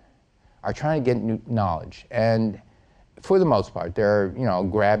 scientists are trying to get new knowledge. And for the most part, they're,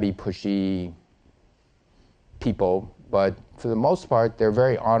 grabby, pushy people, but for the most part, they're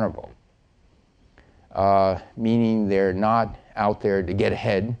very honorable. Meaning they're not out there to get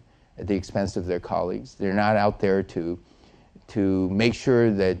ahead at the expense of their colleagues. They're not out there to make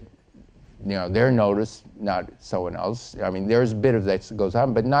sure that they're noticed, not someone else. I mean, there's a bit of that goes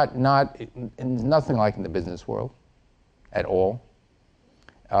on, but nothing like in the business world at all.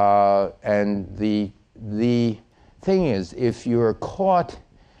 And the thing is, if you're caught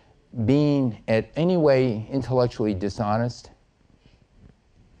being at any way intellectually dishonest,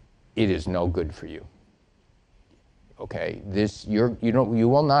 it is no good for you. Okay, you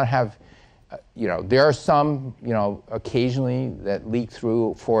will not have, there are some, occasionally that leak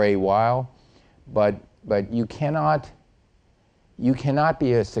through for a while, but you cannot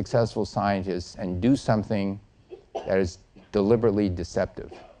be a successful scientist and do something that is deliberately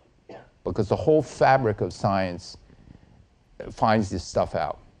deceptive, because the whole fabric of science finds this stuff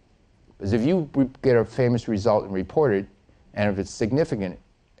out. Because if you get a famous result and report it, and if it's significant,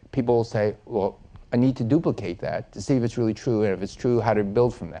 people will say, well, I need to duplicate that to see if it's really true, and if it's true, how to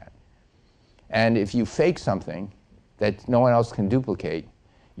build from that. And if you fake something that no one else can duplicate,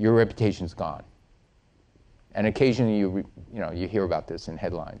 your reputation's gone. And occasionally you hear about this in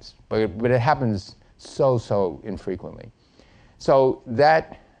headlines, but it happens so infrequently. So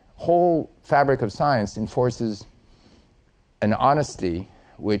that whole fabric of science enforces an honesty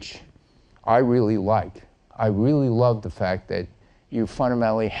which I really like. I really love the fact that you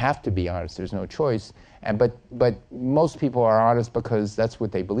fundamentally have to be honest. There's no choice. But most people are honest because that's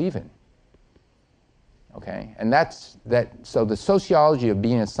what they believe in. Okay, and so the sociology of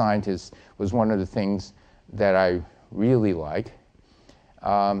being a scientist was one of the things that I really like.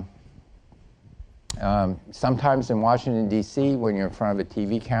 Sometimes in Washington, D.C., when you're in front of a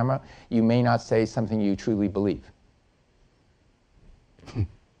TV camera, you may not say something you truly believe.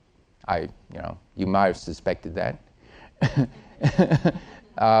 You might have suspected that,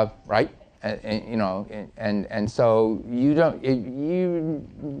 right? And so you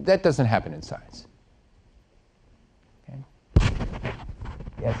don't. That doesn't happen in science. Okay.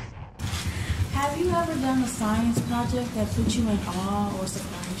 Yes. Have you ever done a science project that put you in awe or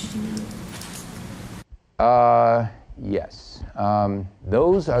surprised you? Yes.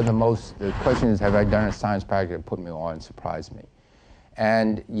 Those are the question is, have I done a science project that put me in awe and surprised me?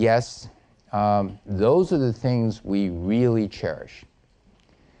 And yes, those are the things we really cherish.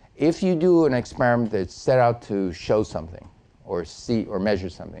 If you do an experiment that's set out to show something or see or measure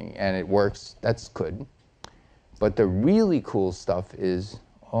something and it works, that's good. But the really cool stuff is,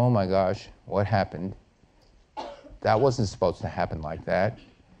 oh my gosh, what happened? That wasn't supposed to happen like that.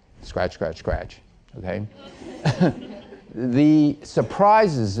 Scratch, scratch, scratch, okay? The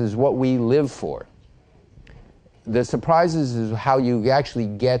surprises is what we live for. The surprises is how you actually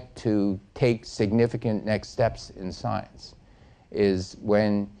get to take significant next steps in science, is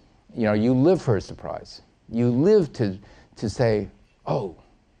when you live for a surprise. You live to say, oh,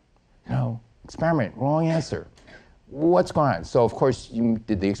 experiment, wrong answer. What's going on? So of course you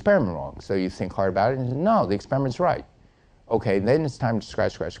did the experiment wrong. So you think hard about it and say, no, the experiment's right. Okay, then it's time to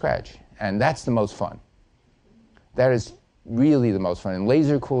scratch, scratch, scratch. And that's the most fun. That is really the most fun. In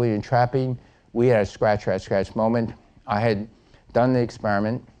laser cooling and trapping, we had a scratch, scratch, scratch moment. I had done the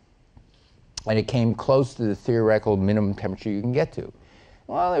experiment, and it came close to the theoretical minimum temperature you can get to.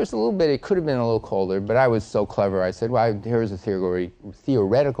 Well, there was a little bit, it could have been a little colder, but I was so clever, I said, well, here's a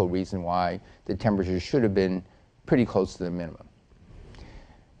theoretical reason why the temperature should have been pretty close to the minimum.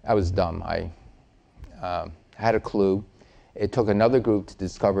 I was dumb. I had a clue. It took another group to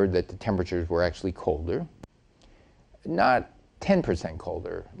discover that the temperatures were actually colder. Not 10%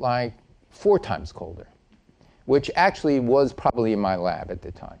 colder, like 4 times colder, which actually was probably in my lab at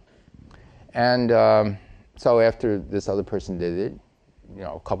the time. And so after this other person did it,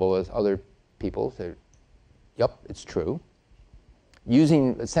 a couple of other people said, yep, it's true,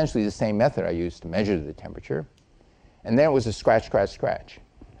 using essentially the same method I used to measure the temperature. And then it was a scratch, scratch, scratch.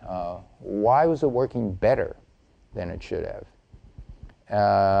 Why was it working better than it should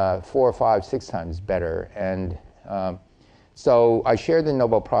have? 4 or 5, 6 times better. And so I shared the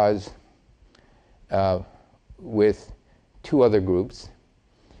Nobel Prize with 2 other groups.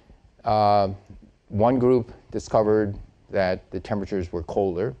 One group discovered that the temperatures were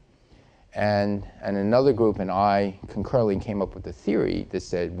colder, and another group and I concurrently came up with a theory that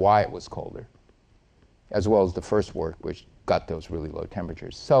said why it was colder, as well as the first work, which got those really low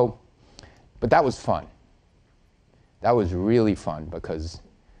temperatures. So, but that was fun. That was really fun because,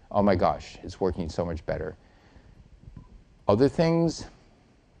 oh my gosh, it's working so much better. Other things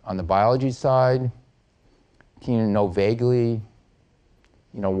on the biology side, can you know vaguely,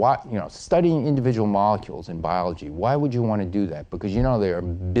 studying individual molecules in biology, why would you want to do that? Because there are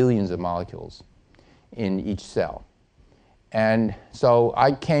billions of molecules in each cell. And so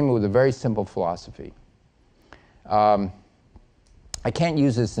I came with a very simple philosophy. I can't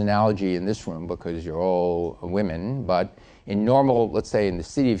use this analogy in this room because you're all women, but in normal, let's say in the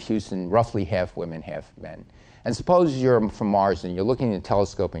city of Houston, roughly half women, half men. And suppose you're from Mars and you're looking at a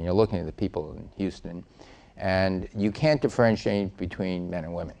telescope and you're looking at the people in Houston, and you can't differentiate between men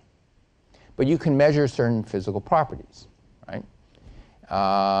and women. But you can measure certain physical properties, right?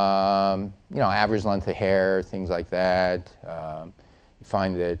 You know, average length of hair, things like that. You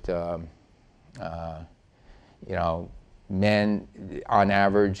find that, you know, men on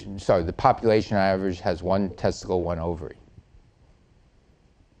average, sorry, the population on average has one testicle, one ovary.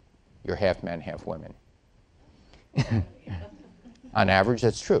 You're half men, half women. On average,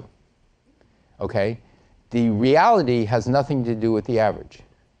 that's true. Okay? The reality has nothing to do with the average.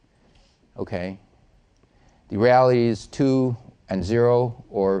 Okay? The reality is 2 and 0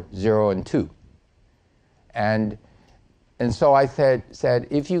 or 0 and 2. And so I said,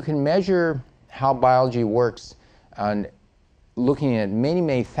 if you can measure how biology works on looking at many,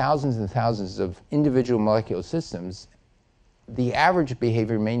 many thousands and thousands of individual molecular systems, the average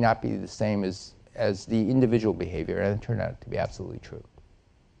behavior may not be the same as the individual behavior, and it turned out to be absolutely true.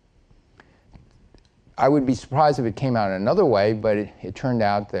 I would be surprised if it came out another way, but it turned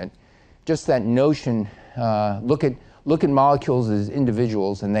out that just that notion, look at molecules as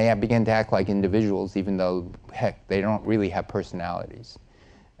individuals, and they begin to act like individuals, even though, heck, they don't really have personalities.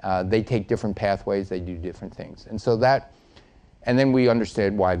 They take different pathways, they do different things. And so and then we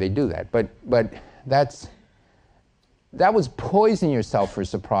understood why they do that. But that was poisoning yourself for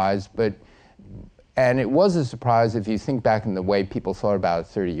surprise, and it was a surprise if you think back in the way people thought about it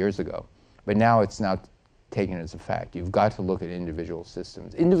 30 years ago. But now it's now taken as a fact. You've got to look at individual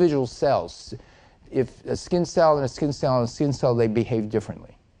systems. Individual cells, if a skin cell and a skin cell and a skin cell, they behave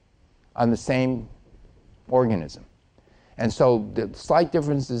differently on the same organism. And so the slight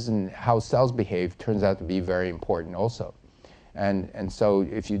differences in how cells behave turns out to be very important also. And so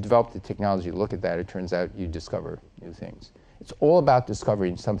if you develop the technology to look at that, it turns out you discover new things. It's all about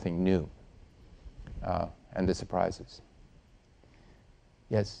discovering something new and the surprises.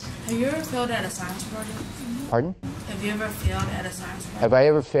 Yes? Have you ever failed at a science project? Pardon? Have you ever failed at a science project? Have I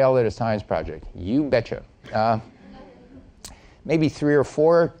ever failed at a science project? You betcha. Maybe 3 or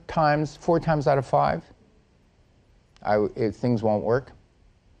 4 times, 4 times out of 5. If things won't work.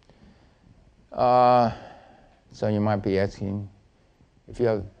 So you might be asking, if you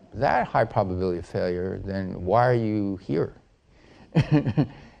have that high probability of failure, then why are you here?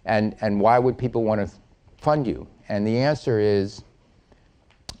 and why would people want to fund you? And the answer is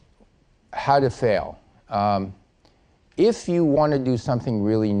how to fail. If you want to do something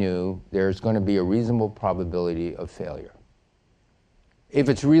really new, there's going to be a reasonable probability of failure. If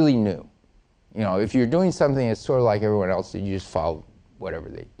it's really new. You know, if you're doing something that's sort of like everyone else, you just follow whatever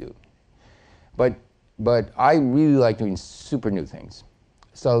they do. But I really like doing super new things.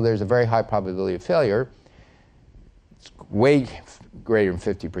 So there's a very high probability of failure. It's way greater than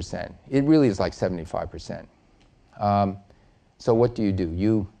 50%. It really is like 75%. So what do?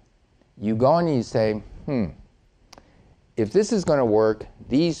 You go and you say, if this is going to work,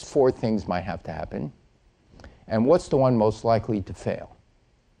 these 4 things might have to happen. And what's the one most likely to fail?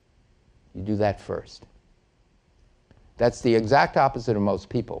 You do that first. That's the exact opposite of most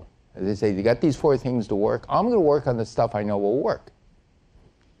people. They say, you got these 4 things to work. I'm going to work on the stuff I know will work.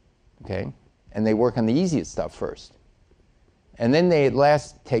 Okay? And they work on the easiest stuff first. And then they at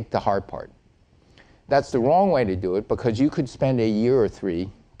last take the hard part. That's the wrong way to do it, because you could spend a year or 3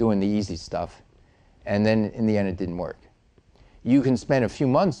 doing the easy stuff, and then in the end it didn't work. You can spend a few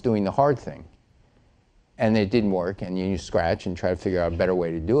months doing the hard thing, and it didn't work, and you scratch and try to figure out a better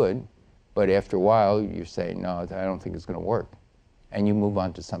way to do it. But after a while, you say, no, I don't think it's going to work. And you move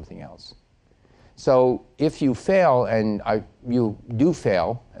on to something else. So if you fail, and you do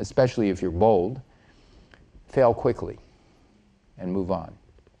fail, especially if you're bold, fail quickly and move on.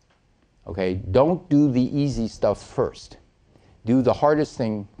 Okay? Don't do the easy stuff first. Do the hardest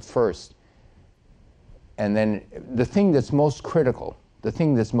thing first. And then the thing that's most critical, the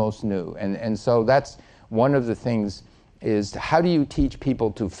thing that's most new. And so that's one of the things is, how do you teach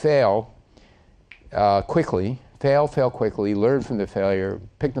people to fail quickly, fail quickly, learn from the failure,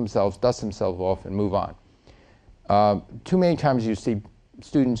 pick themselves, dust themselves off, and move on. Too many times you see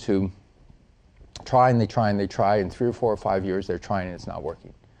students who try and they try and they try, and 3 or 4 or 5 years they're trying and it's not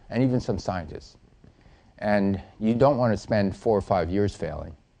working. And even some scientists. And you don't want to spend 4 or 5 years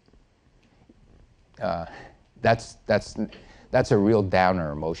failing. That's a real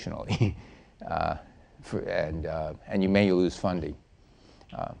downer emotionally. And you may lose funding.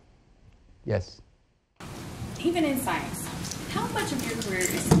 Yes? Even in science, how much of your career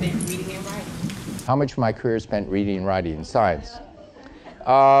is spent reading and writing? How much of my career is spent reading and writing in science?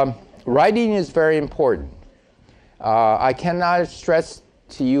 Writing is very important. I cannot stress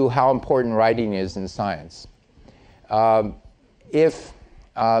to you how important writing is in science. If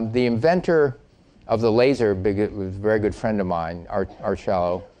the inventor of the laser, was a very good friend of mine,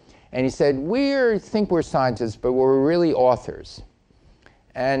 Arcello, and he said, we think we're scientists, but we're really authors.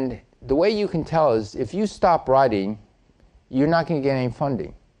 And the way you can tell is if you stop writing, you're not going to get any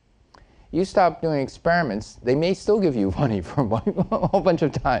funding. You stop doing experiments, they may still give you money for a whole bunch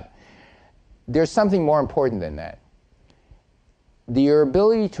of time. There's something more important than that. Your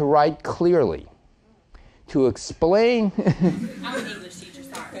ability to write clearly, to explain I'm an English teacher,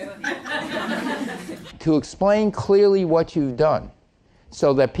 sorry. to explain clearly what you've done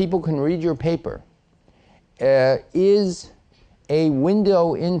so that people can read your paper is a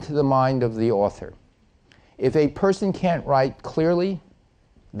window into the mind of the author. If a person can't write clearly,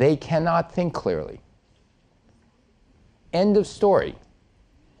 they cannot think clearly. End of story.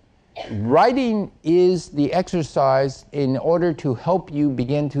 Writing is the exercise in order to help you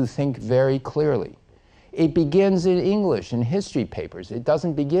begin to think very clearly. It begins in English and history papers. It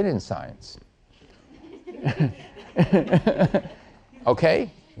doesn't begin in science. Okay?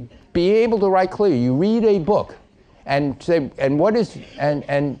 Be able to write clearly. You read a book and say,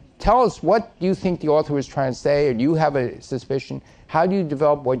 and tell us what you think the author was trying to say, or do you have a suspicion? How do you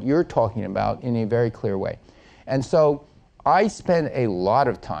develop what you're talking about in a very clear way? And so I spend a lot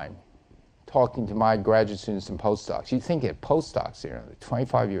of time talking to my graduate students and postdocs. You think at postdocs, they're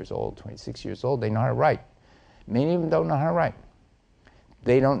 25 years old, 26 years old, they know how to write. Many of them don't know how to write.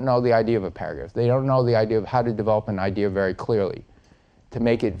 They don't know the idea of a paragraph. They don't know the idea of how to develop an idea very clearly, to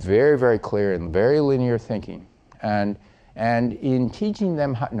make it very, very clear and very linear thinking. And in teaching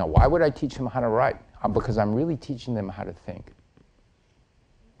them how, no, why would I teach them how to write? Because I'm really teaching them how to think.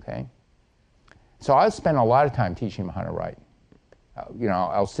 Okay? So I'll spend a lot of time teaching them how to write.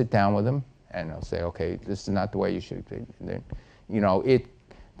 I'll sit down with them and I'll say, okay, this is not the way you should. Then,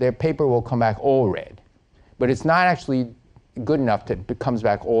 their paper will come back all red, but it's not actually good enough that it comes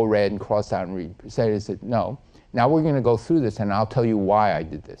back all red and crossed out and read. Say, no, now we're going to go through this and I'll tell you why I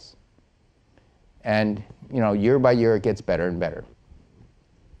did this. And year by year it gets better and better.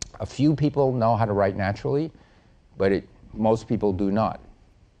 A few people know how to write naturally, but most people do not.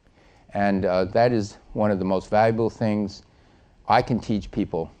 And that is one of the most valuable things I can teach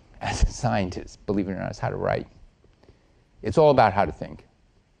people as a scientist, believe it or not, is how to write. It's all about how to think.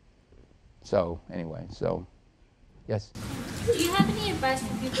 So anyway, yes? Do you have any advice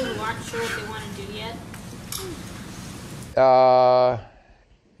for people who aren't sure what they want to do yet?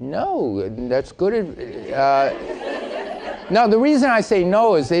 No, that's good. No, the reason I say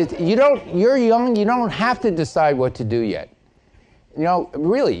no is you're young, you don't have to decide what to do yet.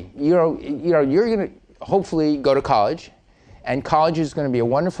 Really, you're going to hopefully go to college, and college is going to be a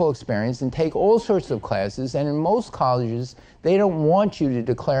wonderful experience and take all sorts of classes, and in most colleges, they don't want you to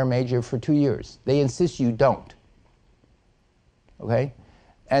declare a major for 2 years. They insist you don't. Okay?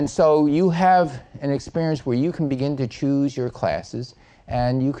 And so you have an experience where you can begin to choose your classes,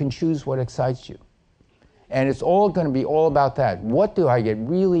 and you can choose what excites you. And it's all going to be all about that. What do I get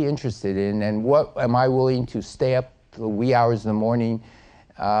really interested in, and what am I willing to stay up the wee hours in the morning?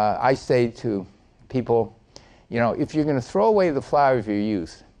 I say to people, if you're going to throw away the flower of your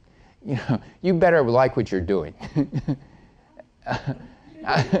youth, you better like what you're doing.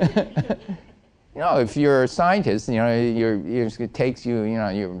 If you're a scientist, it takes you,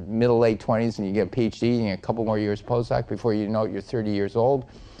 your middle, late 20s, and you get a PhD, and you get a couple more years postdoc before you know it, you're 30 years old.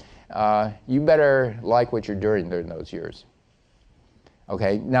 You better like what you're doing during those years.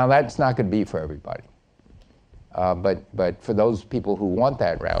 Okay, now that's not going to be for everybody. But for those people who want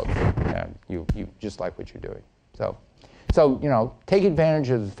that route, you just like what you're doing. So take advantage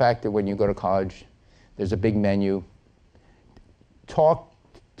of the fact that when you go to college, there's a big menu. Talk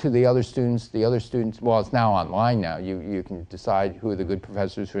to the other students. Well, it's now online now. You can decide who are the good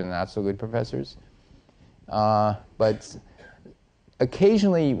professors, who are the not so good professors. But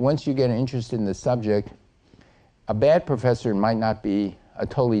occasionally, once you get interested in the subject, a bad professor might not be a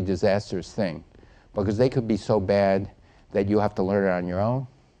totally disastrous thing, because they could be so bad that you have to learn it on your own.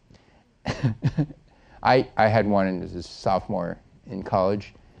 I had one as a sophomore in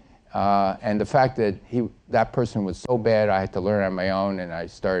college, and the fact that that person was so bad, I had to learn on my own, and I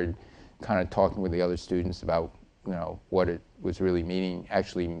started kind of talking with the other students about what it was really meaning,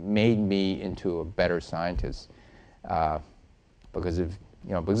 actually made me into a better scientist. Because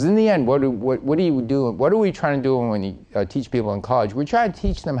in the end, what do you do? What are we trying to do when you teach people in college? We're trying to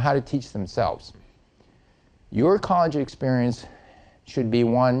teach them how to teach themselves. Your college experience should be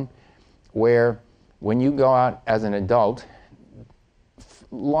one where, when you go out as an adult,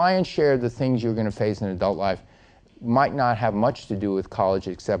 lion's share of the things you're going to face in adult life might not have much to do with college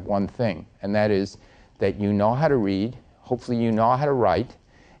except one thing, and that is that you know how to read, hopefully you know how to write,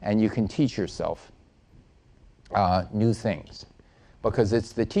 and you can teach yourself new things. Because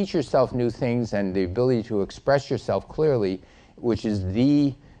it's the teach yourself new things and the ability to express yourself clearly, which is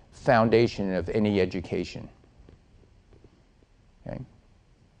the foundation of any education. Okay?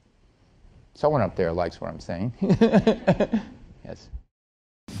 Someone up there likes what I'm saying. Yes.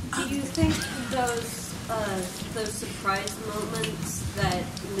 Do you think those surprise moments that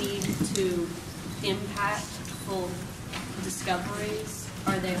lead to impactful discoveries,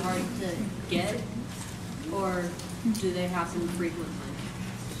 are they hard to get, or do they happen frequently?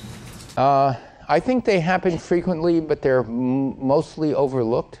 I think they happen frequently, but they're mostly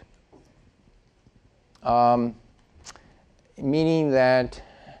overlooked. Meaning that,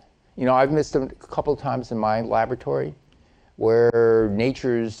 you know, I've missed them a couple of times in my laboratory where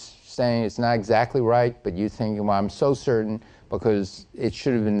nature's saying it's not exactly right, but you think, well, I'm so certain because it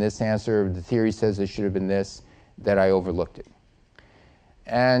should have been this answer, the theory says it should have been this, that I overlooked it.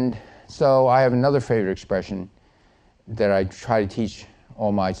 And so I have another favorite expression that I try to teach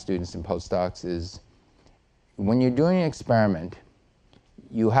all my students and postdocs is when you're doing an experiment,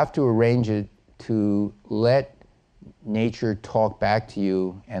 you have to arrange it to let nature talk back to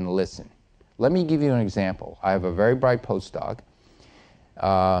you and listen. Let me give you an example. I have a very bright postdoc,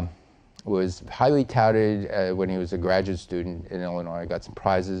 was highly touted when he was a graduate student in Illinois, got some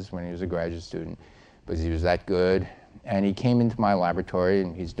prizes when he was a graduate student because he was that good. And he came into my laboratory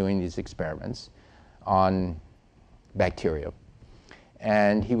and he's doing these experiments on bacteria.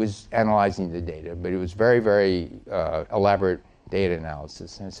 And he was analyzing the data, but it was very, very elaborate data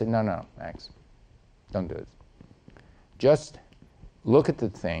analysis. And I said, no, Max, don't do it. Just look at the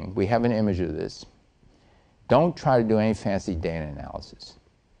thing. We have an image of this. Don't try to do any fancy data analysis.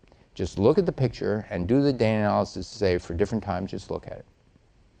 Just look at the picture and do the data analysis, say, for different times, just look at it.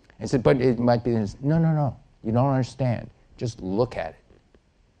 I said, but it might be this. No, you don't understand. Just look at it.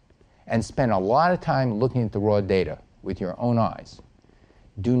 And spend a lot of time looking at the raw data with your own eyes.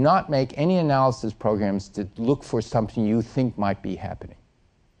 Do not make any analysis programs to look for something you think might be happening.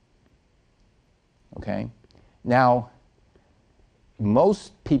 Okay? Now,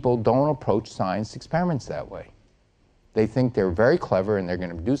 most people don't approach science experiments that way. They think they're very clever and they're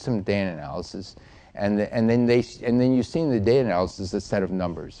going to do some data analysis, and then you see in the data analysis a set of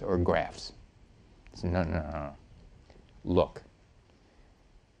numbers or graphs. So no. Look.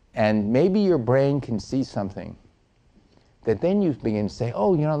 And maybe your brain can see something that then you begin to say,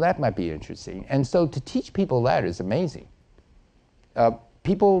 oh, you know, that might be interesting. And so to teach people that is amazing.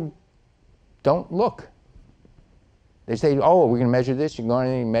 People don't look. They say, oh, we're going to measure this. You can go in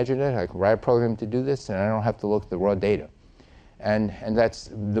and measure that. I can write a program to do this, and I don't have to look at the raw data. And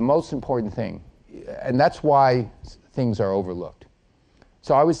that's the most important thing. And that's why things are overlooked.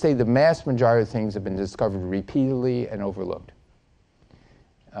 So I would say the vast majority of things have been discovered repeatedly and overlooked.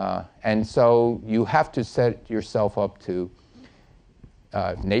 And so you have to set yourself up to,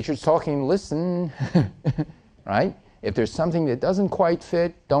 if nature's talking, listen, right? If there's something that doesn't quite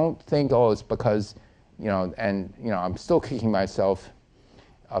fit, don't think, oh, it's because, I'm still kicking myself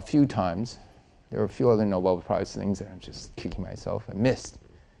a few times. There are a few other Nobel Prize things that I'm just kicking myself. I missed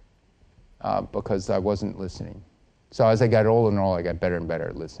because I wasn't listening. So as I got older and older, I got better and better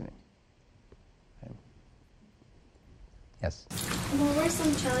at listening. Okay. Yes? What were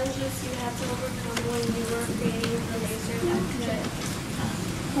some challenges you had to overcome when you were creating the laser that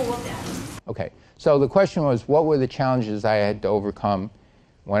could pull up atoms? Okay, so the question was, what were the challenges I had to overcome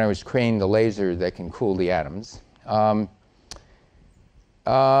when I was creating the laser that can cool the atoms? Well,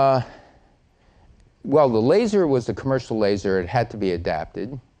 the laser was a commercial laser. It had to be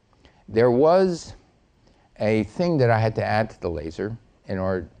adapted. There was a thing that I had to add to the laser in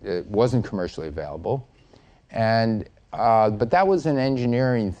order, it wasn't commercially available. And, but that was an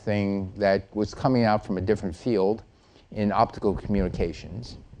engineering thing that was coming out from a different field in optical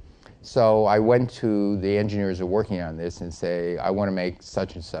communications. So I went to the engineers who are working on this and say, I want to make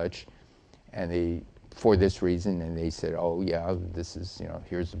such and such, and for this reason, and they said, oh yeah, this is,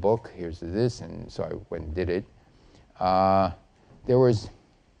 here's the book, here's this, and so I went and did it. There was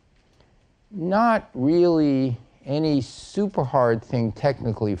not really any super hard thing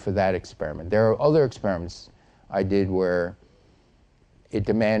technically for that experiment. There are other experiments I did where it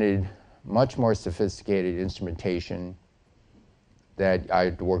demanded much more sophisticated instrumentation that I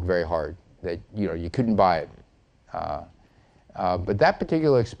had to work very hard, that you couldn't buy it. But that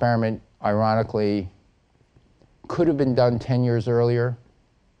particular experiment, ironically, could have been done 10 years earlier,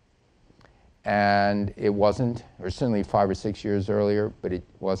 and it wasn't, or certainly 5 or 6 years earlier, but it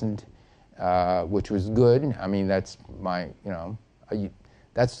wasn't, which was good. I mean, that's my,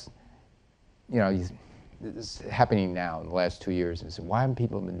 this is happening now in the last 2 years. And I said, why haven't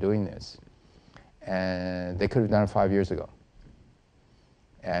people been doing this? And they could have done it 5 years ago.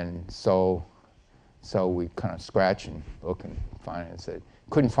 And so we kind of scratch and look and find it and said,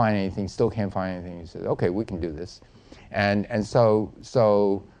 couldn't find anything, still can't find anything. He said, okay, we can do this. And so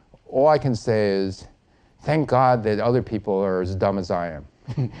all I can say is, thank God that other people are as dumb as I am.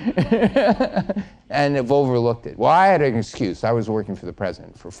 And have overlooked it. Well, I had an excuse. I was working for the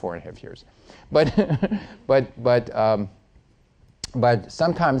president for 4.5 years. But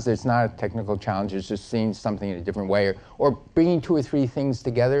sometimes it's not a technical challenge. It's just seeing something in a different way, or bringing 2 or 3 things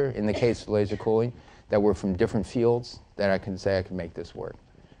together, in the case of laser cooling, that were from different fields, that I can say I can make this work.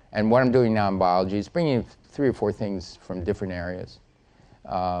 And what I'm doing now in biology is bringing 3 or 4 things from different areas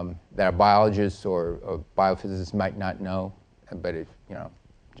that a biologist or a biophysicist might not know, but it, you know,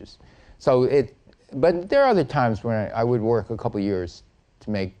 just so it. But there are other times when I would work a couple years to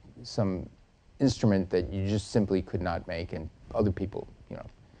make some instrument that you just simply could not make, and other people, you know.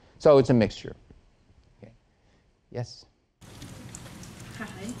 So it's a mixture. Okay. Yes? Hi,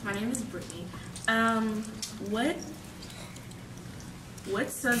 my name is Brittany. What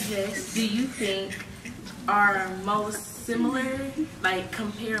subjects do you think are most similar, like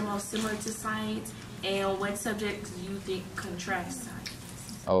compare most similar to science, and what subjects do you think contrast science?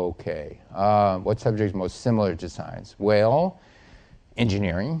 Okay. What subject is most similar to science? Well,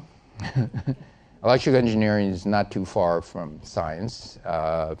 engineering. Electrical engineering is not too far from science,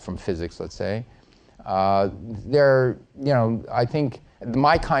 from physics, let's say. You know, I think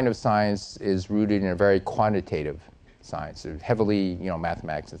my kind of science is rooted in a very quantitative science, heavily, you know,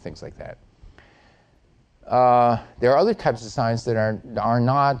 mathematics and things like that. There are other types of science that are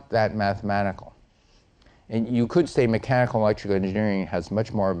not that mathematical. And you could say mechanical electrical engineering has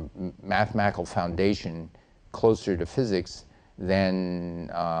much more mathematical foundation closer to physics than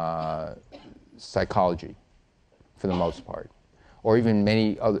psychology, for the most part. Or even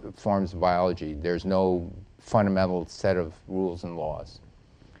many other forms of biology. There's no fundamental set of rules and laws.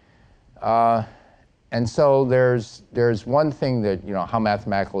 And so there's one thing that, you know, how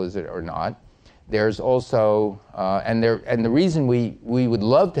mathematical is it or not. There's also, and the reason we would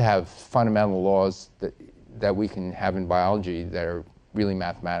love to have fundamental laws that we can have in biology that are really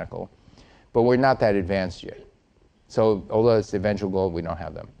mathematical, but we're not that advanced yet. So although it's the eventual goal, we don't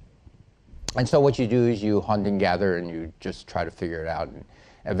have them. And so what you do is you hunt and gather, and you just try to figure it out, and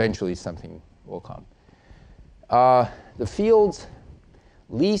eventually something will come. The fields,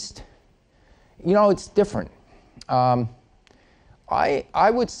 least, you know, it's different. I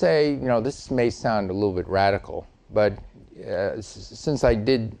would say, you know, this may sound a little bit radical, but since I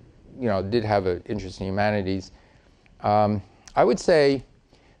did have an interest in humanities, I would say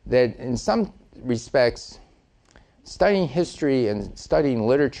that in some respects, studying history and studying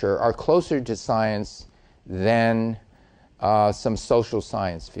literature are closer to science than some social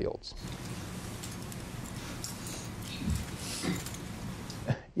science fields.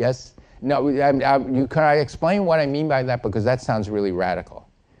 Yes? No, can I explain what I mean by that? Because that sounds really radical.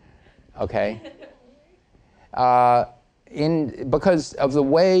 Okay? Because of the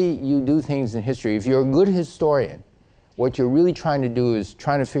way you do things in history, if you're a good historian, what you're really trying to do is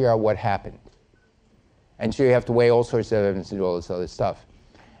trying to figure out what happened. And so you have to weigh all sorts of evidence and do all this other stuff.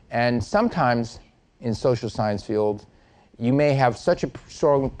 And sometimes in social science fields, you may have such a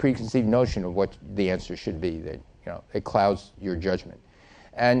strong preconceived notion of what the answer should be that, you know, it clouds your judgment.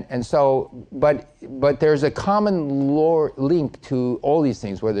 And so, but there's a common link to all these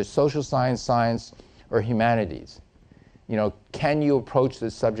things, whether it's social science, science, or humanities. You know, can you approach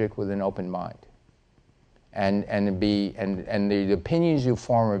this subject with an open mind? And the opinions you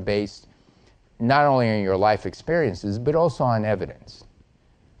form are based not only on your life experiences, but also on evidence.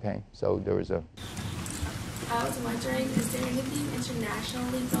 Okay, so there was a... I was wondering, is there anything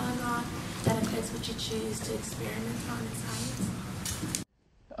internationally going on that affects what you choose to experiment on in science?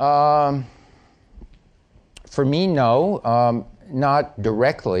 For me, no, not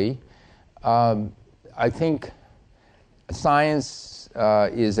directly. I think science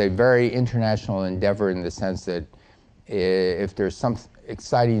is a very international endeavor in the sense that if there's some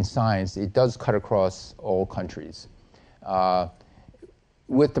exciting science, it does cut across all countries,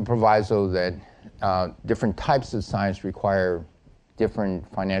 with the proviso that different types of science require different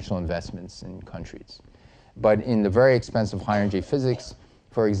financial investments in countries. But in the very expensive high-energy physics,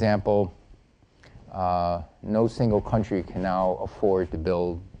 for example, no single country can now afford to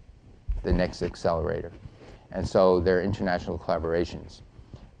build the next accelerator. And so there are international collaborations.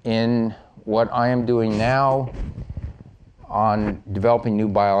 In what I am doing now on developing new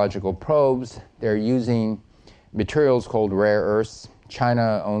biological probes, they're using materials called rare earths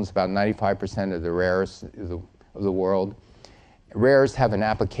China owns about 95% of the rares of the world. Rares have an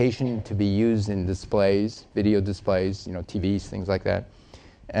application to be used in displays, video displays, TVs, things like that.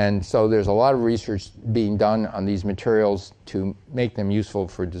 And so there's a lot of research being done on these materials to make them useful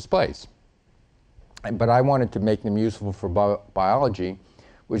for displays. But I wanted to make them useful for biology,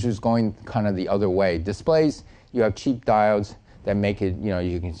 which is going kind of the other way. Displays, you have cheap diodes that make it,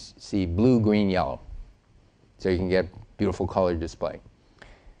 you can see blue, green, yellow. So you can get beautiful color display.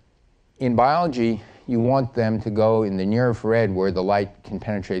 In biology, you want them to go in the near infrared where the light can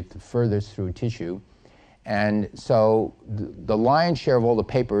penetrate the furthest through tissue. And so the lion's share of all the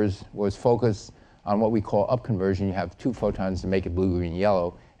papers was focused on what we call upconversion. You have two photons to make it blue, green,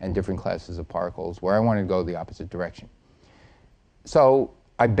 yellow, and different classes of particles, where I wanted to go the opposite direction. So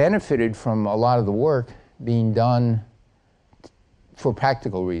I benefited from a lot of the work being done for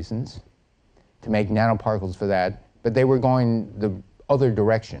practical reasons, to make nanoparticles for that, but they were going the other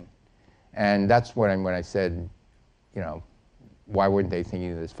direction. And that's when I said, why weren't they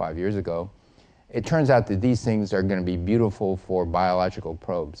thinking of this 5 years ago? It turns out that these things are going to be beautiful for biological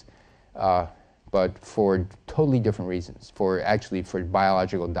probes, but for totally different reasons, for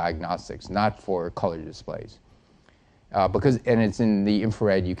biological diagnostics, not for color displays. And it's in the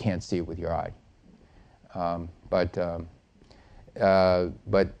infrared, you can't see it with your eye.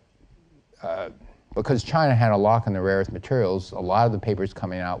 Because China had a lock on the rare earth materials, a lot of the papers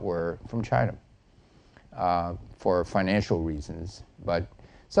coming out were from China for financial reasons.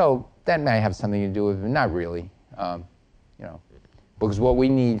 So that may have something to do with it, not really, because what we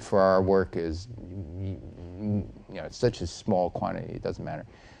need for our work is, it's such a small quantity, it doesn't matter.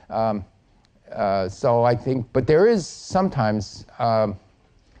 So I think, but there is sometimes,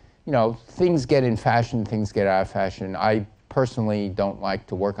 things get in fashion, things get out of fashion. I personally don't like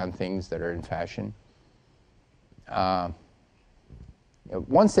to work on things that are in fashion.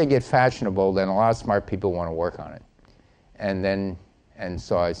 Once they get fashionable, then a lot of smart people want to work on it. And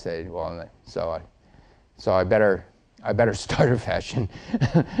so I said, well, so I better start a fashion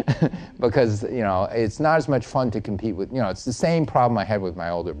because, it's not as much fun to compete with, it's the same problem I had with my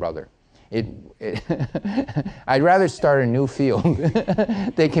older brother. I'd rather start a new field.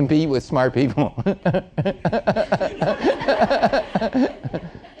 They compete with smart people. So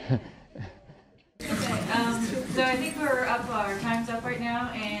I think our time's up right now,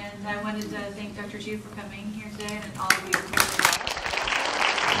 and I wanted to thank Dr. Chu for coming here today, and all of you for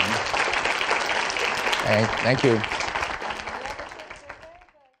Thank you.